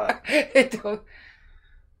pop them all up.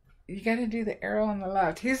 You gotta do the arrow on the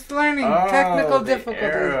left. He's learning technical difficulties.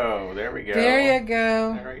 Arrow. There we go. There you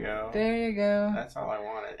go. There we go. There you go. That's all I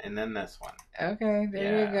wanted. And then this one. Okay,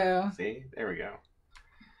 there you go. See? There we go.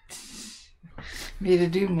 Need to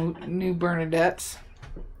do new Bernadettes.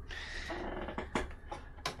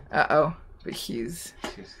 Uh-oh. But she's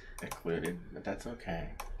occluded, but that's okay.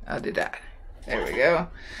 I'll do that. There we go.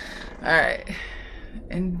 Alright.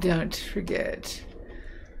 And don't forget.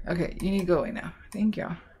 Okay, you need to go away now. Thank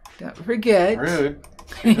you. Don't forget. Rude.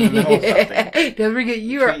 In the middle of something. Don't forget,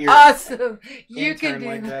 you are awesome. You can do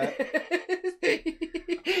like that.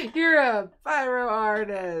 You're a pyro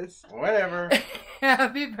artist. Whatever.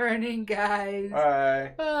 Happy burning, guys.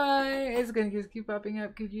 Bye. Bye. It's going to just keep popping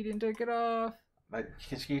up because you didn't take it off.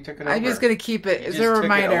 You took it over. I'm just going to keep it as a took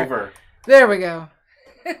reminder. It over. There we go.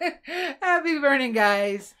 Happy burning,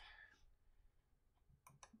 guys.